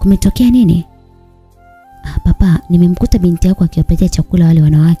 Kumetokea nini? Papa, nimemkuta binti yako akiwapatia chakula wale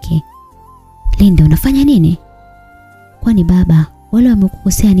wanawake. Linda, unafanya nini? Kwani baba, wale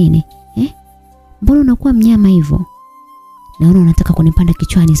wamekukosea nini? Mbona unakuwa mnyama hivyo? Naona unataka kunipanda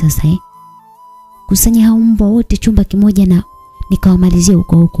kichwani sasa Kusanya hao mbwa wote chumba kimoja na nikawamalizie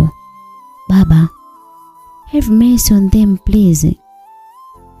huko. Baba, have mercy on them please.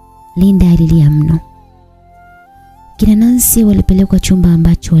 Linda alilia mno. Kina Nancy walipelekwa chumba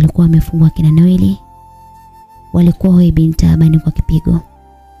ambacho walikuwa wamefungwa kina Noeli. Walikuwa hoi binti abani kwa kipigo.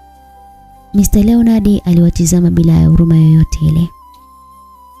 Mr. Leonard aliwatizama bila ya huruma yoyote ile.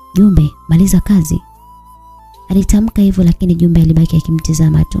 Jumbe, maliza kazi. Alitamka hivyo, lakini Jumbe alibaki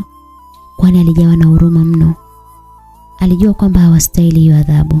akimtizama tu, kwani alijawa na huruma mno. Alijua kwamba hawastahili hiyo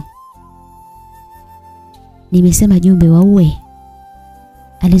adhabu. Nimesema Jumbe waue.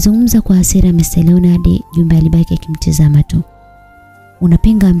 Alizungumza kwa hasira Mr. Leonard. Jumbe alibaki akimtizama tu.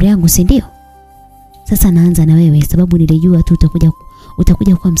 Unapinga amri yangu, si ndio? Sasa naanza na wewe, sababu nilijua tu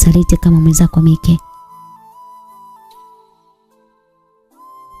utakuja kuwa msaliti kama mwenzako Mike.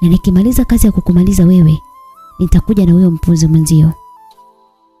 Na nikimaliza kazi ya kukumaliza wewe, nitakuja na huyo mpuzi mwenzio.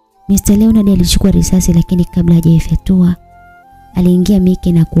 Mr. Leonard alichukua risasi, lakini kabla hajaifyatua aliingia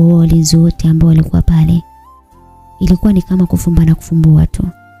Mike na kuoa walinzi wote ambao walikuwa pale. Ilikuwa ni kama kufumba na kufumbua tu.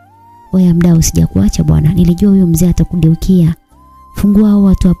 Oya mdau, sijakuacha bwana, nilijua huyo mzee atakugeukia. Fungua hao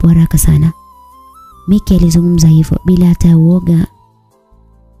watu hapo haraka sana. Mike alizungumza hivyo bila hata uoga.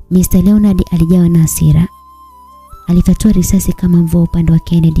 Mr. Leonard alijawa na hasira. Alifyatua risasi kama mvua upande wa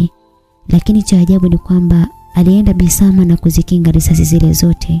Kennedy, lakini cha ajabu ni kwamba alienda Bisama na kuzikinga risasi zile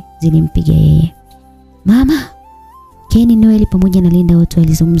zote zilimpiga yeye. Mama! Kenny, Noel pamoja na Linda wote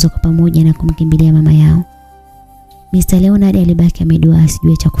walizungumza kwa pamoja na kumkimbilia mama yao. Mr. Leonard alibaki ameduaa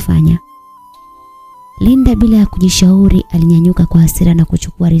asijue cha kufanya. Linda bila ya kujishauri alinyanyuka kwa hasira na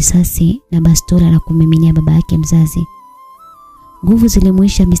kuchukua risasi na bastola na kumiminia baba yake mzazi. Nguvu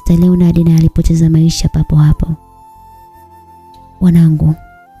zilimuisha Mr. Leonard na alipoteza maisha papo hapo. Wanangu,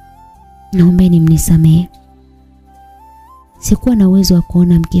 naombeni mnisamehe. Sikuwa na uwezo wa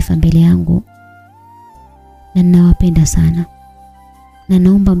kuona mkifa mbele yangu, na ninawapenda sana. Na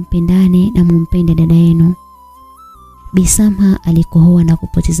naomba mpendane na mumpende dada yenu. Bisama alikohoa na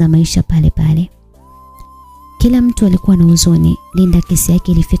kupoteza maisha pale pale. Kila mtu alikuwa na huzuni. Linda kesi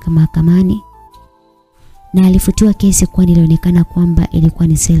yake ilifika mahakamani na alifutiwa kesi kwani ilionekana kwamba ilikuwa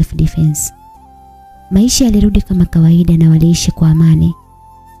ni self defense. Maisha yalirudi kama kawaida na waliishi kwa amani.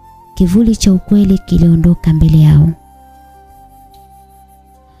 Kivuli cha ukweli kiliondoka mbele yao.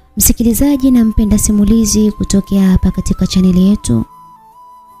 Msikilizaji na mpenda simulizi kutokea hapa katika chaneli yetu.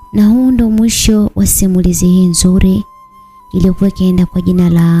 Na huu ndo mwisho wa simulizi hii nzuri iliyokuwa ikienda kwa jina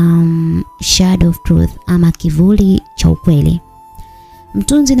la Shadow of Truth ama Kivuli cha Ukweli.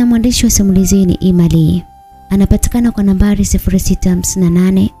 Mtunzi na mwandishi wa simulizi ni Imali. Anapatikana kwa nambari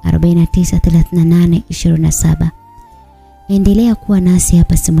 0658 49 38 27. Endelea kuwa nasi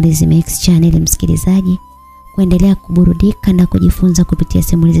hapa Simulizi Mix channel msikilizaji, kuendelea kuburudika na kujifunza kupitia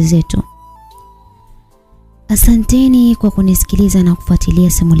simulizi zetu. Asanteni kwa kunisikiliza na kufuatilia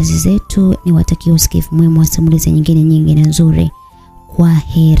simulizi zetu. Niwatakie usikivu mwema wa simulizi nyingine nzuri.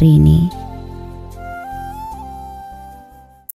 Kwaherini.